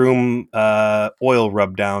Blue Room oil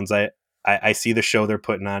rub downs. I see the show they're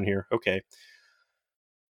putting on here. Okay.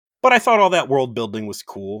 But I thought all that world building was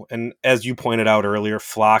cool. And as you pointed out earlier,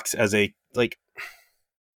 Phlox as he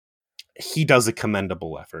does a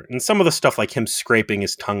commendable effort. And some of the stuff like him scraping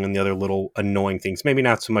his tongue and the other little annoying things, maybe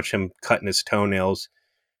not so much him cutting his toenails.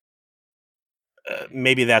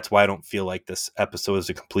 Maybe that's why I don't feel like this episode is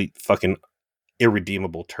a complete fucking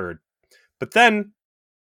irredeemable turd. But then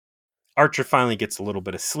Archer finally gets a little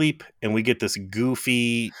bit of sleep and we get this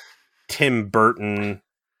goofy Tim Burton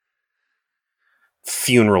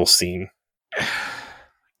funeral scene.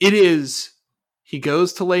 It is, he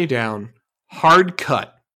goes to lay down, hard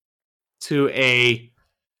cut to a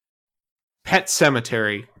pet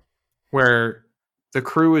cemetery where the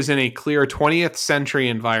crew is in a clear 20th century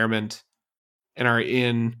environment and are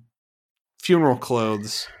in funeral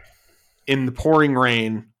clothes in the pouring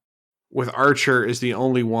rain, with Archer is the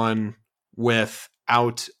only one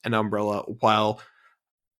without an umbrella, while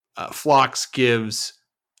Phlox gives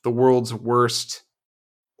the world's worst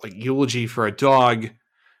eulogy for a dog,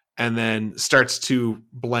 and then starts to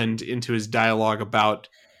blend into his dialogue about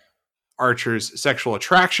Archer's sexual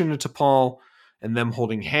attraction to T'Pol and them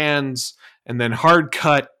holding hands, and then hard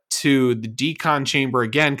cut to the decon chamber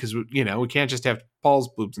again, because we can't just have Paul's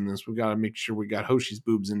boobs in this. We got to make sure we got Hoshi's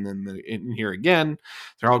boobs in here again.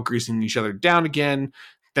 They're all greasing each other down again.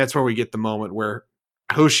 That's where we get the moment where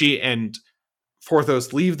Hoshi and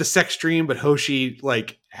Porthos leave the sex dream, but Hoshi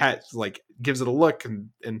gives it a look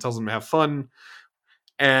and tells them to have fun.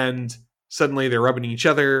 And suddenly they're rubbing each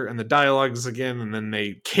other and the dialogues again, and then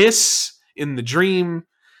they kiss in the dream,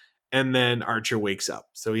 and then Archer wakes up.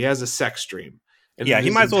 So he has a sex dream. And yeah, he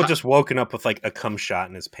might as well just woken up with like a cum shot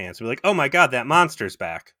in his pants. We're like, oh my god, that monster's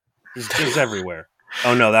back. There's jizz everywhere.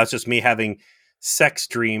 Oh no, that's just me having sex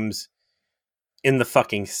dreams in the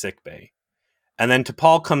fucking sickbay. And then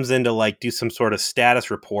T'Pol comes in to like do some sort of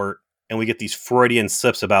status report, and we get these Freudian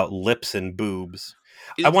slips about lips and boobs.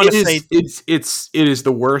 I want to say it is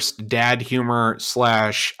the worst dad humor /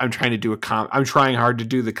 I'm trying to do I'm trying hard to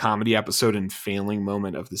do the comedy episode and failing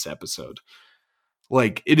moment of this episode.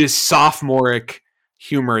 Like, it is sophomoric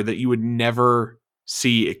humor that you would never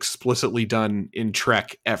see explicitly done in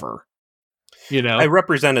Trek ever. You know, I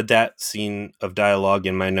represented that scene of dialogue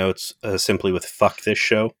in my notes simply with "fuck this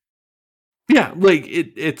show." Yeah, like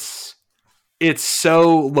it's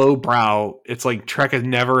so lowbrow. It's like Trek has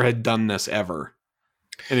never had done this ever,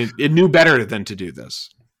 and it knew better than to do this.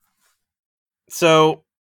 So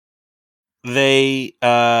they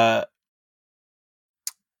wrap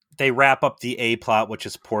up the A plot, which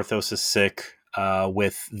is Porthos is sick,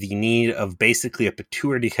 with the need of basically a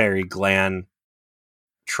pituitary gland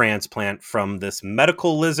transplant from this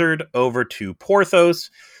medical lizard over to Porthos.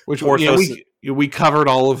 Which Porthos, we covered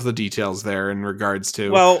all of the details there in regards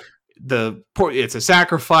to it's a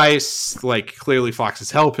sacrifice. Like, clearly Fox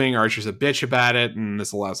is helping. Archer's a bitch about it, and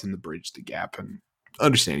this allows him to bridge the gap and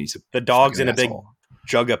understand he's the dog's in asshole. A big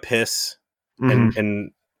jug of piss,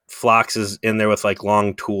 and Phlox is in there with like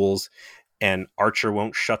long tools, and Archer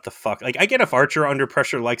won't shut the fuck. Like, I get if Archer under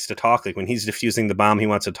pressure likes to talk, like when he's defusing the bomb, he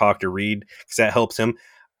wants to talk to Reed because that helps him.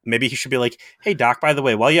 Maybe he should be like, hey Doc, by the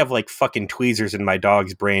way, while you have like fucking tweezers in my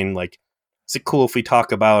dog's brain, like, is it cool if we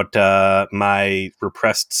talk about my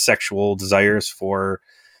repressed sexual desires for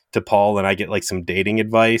T'Pol and I get like some dating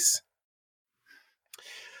advice?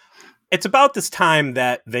 It's about this time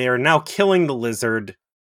that they are now killing the lizard.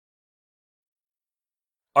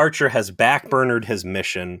 Archer has backburnered his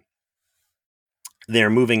mission. They're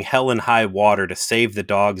moving hell and high water to save the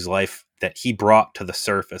dog's life that he brought to the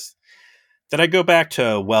surface. Then I go back to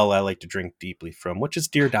a well I like to drink deeply from, which is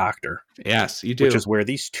Dear Doctor. Yes, you do. Which is where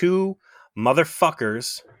these two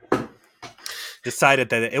motherfuckers decided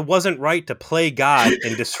that it wasn't right to play God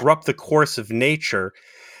and disrupt the course of nature.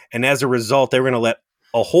 And as a result, they were going to let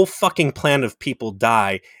a whole fucking planet of people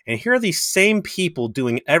die. And here are these same people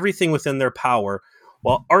doing everything within their power,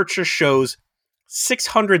 while Archer shows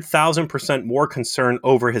 600,000% more concern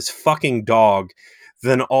over his fucking dog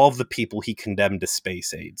than all of the people he condemned to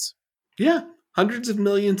space AIDS. Yeah, hundreds of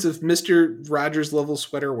millions of Mr. Rogers level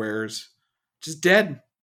sweater wearers just dead.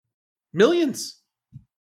 Millions.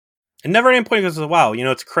 And never at any point goes, wow, you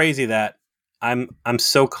know, it's crazy that I'm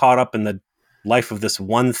so caught up in the life of this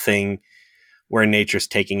one thing where nature's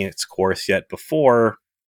taking its course, yet before,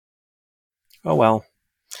 oh well.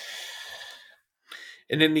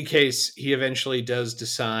 In any case, he eventually does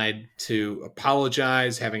decide to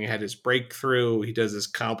apologize, having had his breakthrough. He does this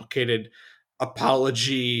complicated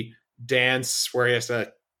apology dance where he has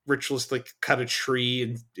to ritualistically cut a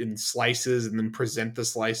tree in slices and then present the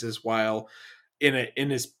slices while in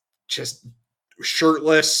his just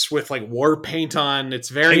shirtless with like war paint on. It's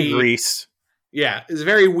very in Greece. Yeah, it's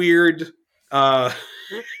very weird.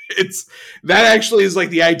 It's that actually is like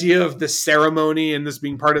the idea of the ceremony and this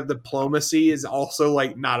being part of diplomacy is also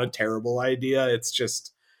like not a terrible idea. It's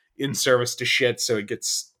just in service to shit, so it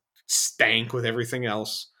gets stank with everything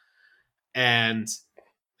else. And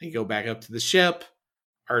they go back up to the ship.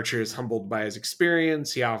 Archer is humbled by his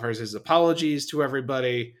experience. He offers his apologies to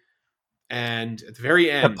everybody. And at the very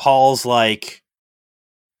end, Paul's like,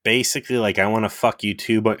 basically like, I want to fuck you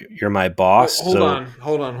too, but you're my boss.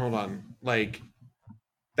 Hold on. Like,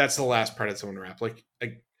 that's the last part of Zone Wrap. Like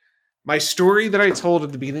my story that I told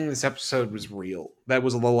at the beginning of this episode was real. That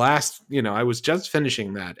was the last, I was just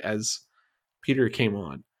finishing that as Peter came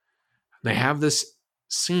on. And they have this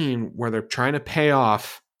scene where they're trying to pay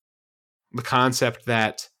off the concept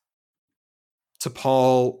that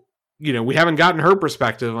T'Pol, we haven't gotten her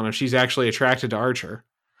perspective on if she's actually attracted to Archer.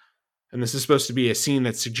 And this is supposed to be a scene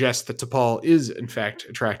that suggests that T'Pol is, in fact,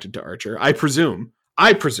 attracted to Archer. I presume,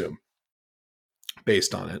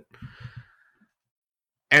 based on it.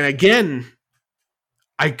 And again,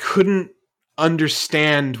 I couldn't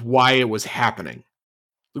understand why it was happening.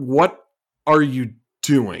 What are you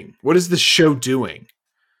doing? What is the show doing?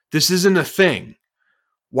 This isn't a thing.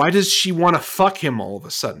 Why does she want to fuck him all of a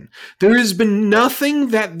sudden? There has been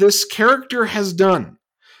nothing that this character has done,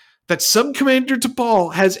 that Subcommander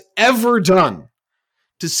T'Pol has ever done,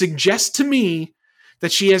 to suggest to me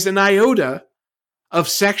that she has an iota of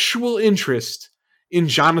sexual interest in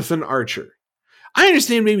Jonathan Archer. I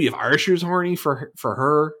understand maybe if Archer's horny for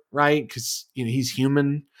her, right? Because he's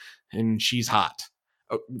human and she's hot.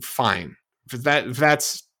 Oh, fine. If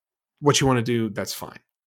that's what you want to do, that's fine.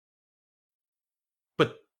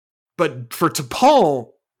 But for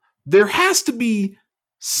T'Pol, there has to be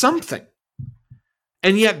something.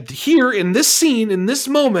 And yet here in this scene, in this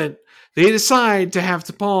moment, they decide to have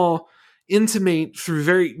T'Pol intimate through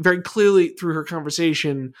very, very clearly through her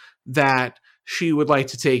conversation that she would like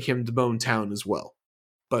to take him to Bone Town as well.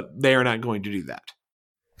 But they are not going to do that.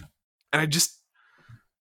 And I just...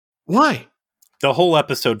 Why? The whole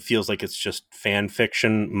episode feels like it's just fan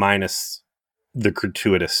fiction minus the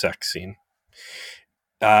gratuitous sex scene.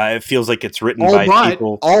 It feels like it's written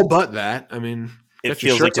people. All but that. I mean, it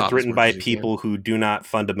feels like it's written by people who do not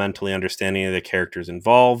fundamentally understand any of the characters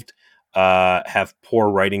involved, have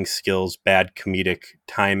poor writing skills, bad comedic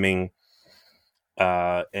timing,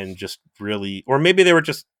 and just really, or maybe they were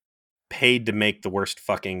just paid to make the worst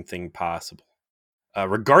fucking thing possible.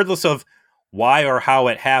 Regardless of why or how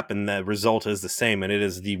it happened, the result is the same, and it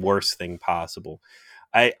is the worst thing possible.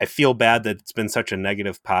 I feel bad that it's been such a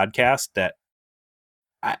negative podcast that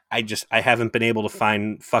I haven't been able to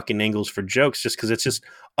find fucking angles for jokes just because it's just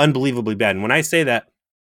unbelievably bad. And when I say that,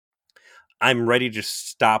 I'm ready to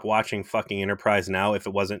stop watching fucking Enterprise now if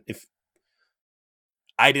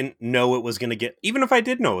I didn't know it was going to get, even if I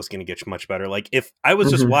did know it was going to get much better. Like if I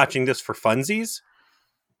was just watching this for funsies,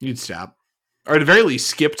 you'd stop. Or at the very least,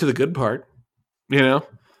 skip to the good part. You know?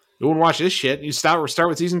 You wouldn't watch this shit. You start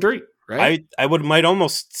with season 3, right? I might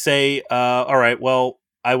almost say, all right, well,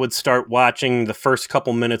 I would start watching the first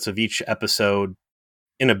couple minutes of each episode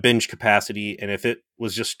in a binge capacity, and if it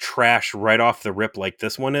was just trash right off the rip like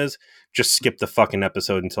this one is, just skip the fucking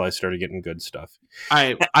episode until I started getting good stuff.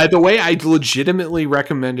 The way I legitimately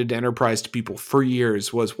recommended Enterprise to people for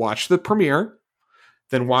years was watch the premiere,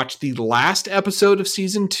 then watch the last episode of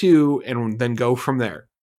season 2, and then go from there.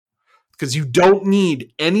 Because you don't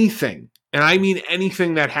need anything, and I mean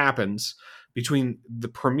anything that happens between the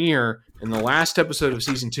premiere and the last episode of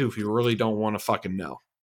season 2 if you really don't want to fucking know.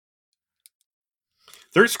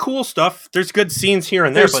 There's cool stuff. There's good scenes here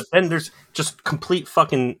and there, but then there's just complete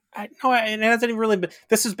fucking... it hasn't even really been...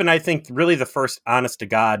 This has been, I think, really the first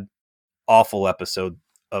honest-to-God awful episode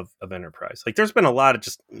of Enterprise. Like, there's been a lot of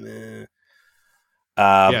just... this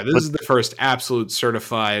is the first absolute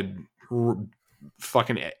certified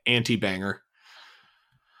fucking anti-banger.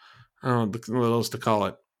 I don't know what else to call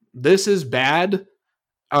it. This is bad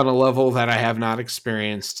on a level that I have not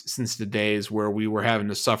experienced since the days where we were having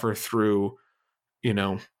to suffer through,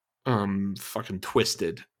 fucking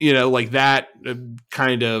Twisted. Like that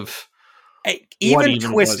kind of... Even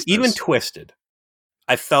Twisted,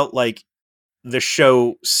 I felt like the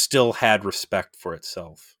show still had respect for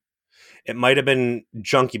itself. It might have been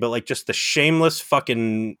junky, but like just the shameless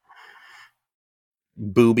fucking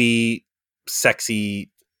booby, sexy...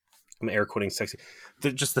 I'm air quoting sexy.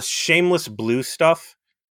 Just the shameless blue stuff.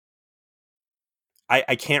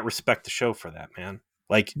 I can't respect the show for that, man.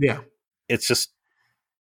 Like, yeah, it's just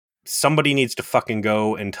somebody needs to fucking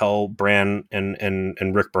go and tell Bran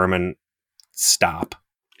and Rick Berman stop.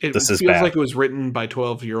 This is feels bad. Like it was written by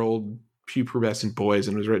 12-year-old pubescent boys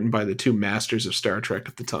and was written by the two masters of Star Trek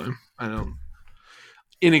at the time. I know,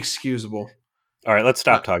 inexcusable. All right, let's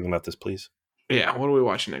stop talking about this, please. Yeah, what are we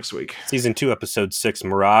watching next week? Season 2, episode 6,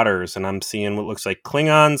 Marauders, and I'm seeing what looks like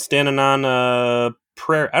Klingons standing on a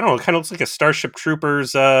prayer. I don't know, it kind of looks like a Starship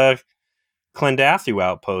Troopers Klendathu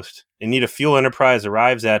outpost. Anita Fuel Enterprise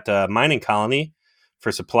arrives at a mining colony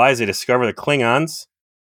for supplies. They discover the Klingons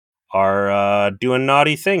are doing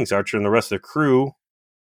naughty things. Archer and the rest of the crew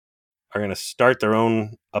are going to start their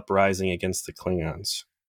own uprising against the Klingons.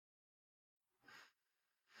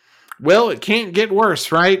 Well, it can't get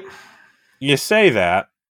worse, right? You say that.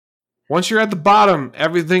 Once you're at the bottom,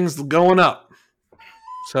 everything's going up.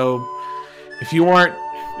 So, if you aren't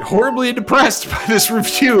horribly depressed by this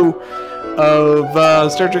review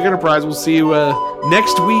of Star Trek Enterprise, we'll see you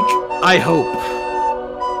next week, I hope.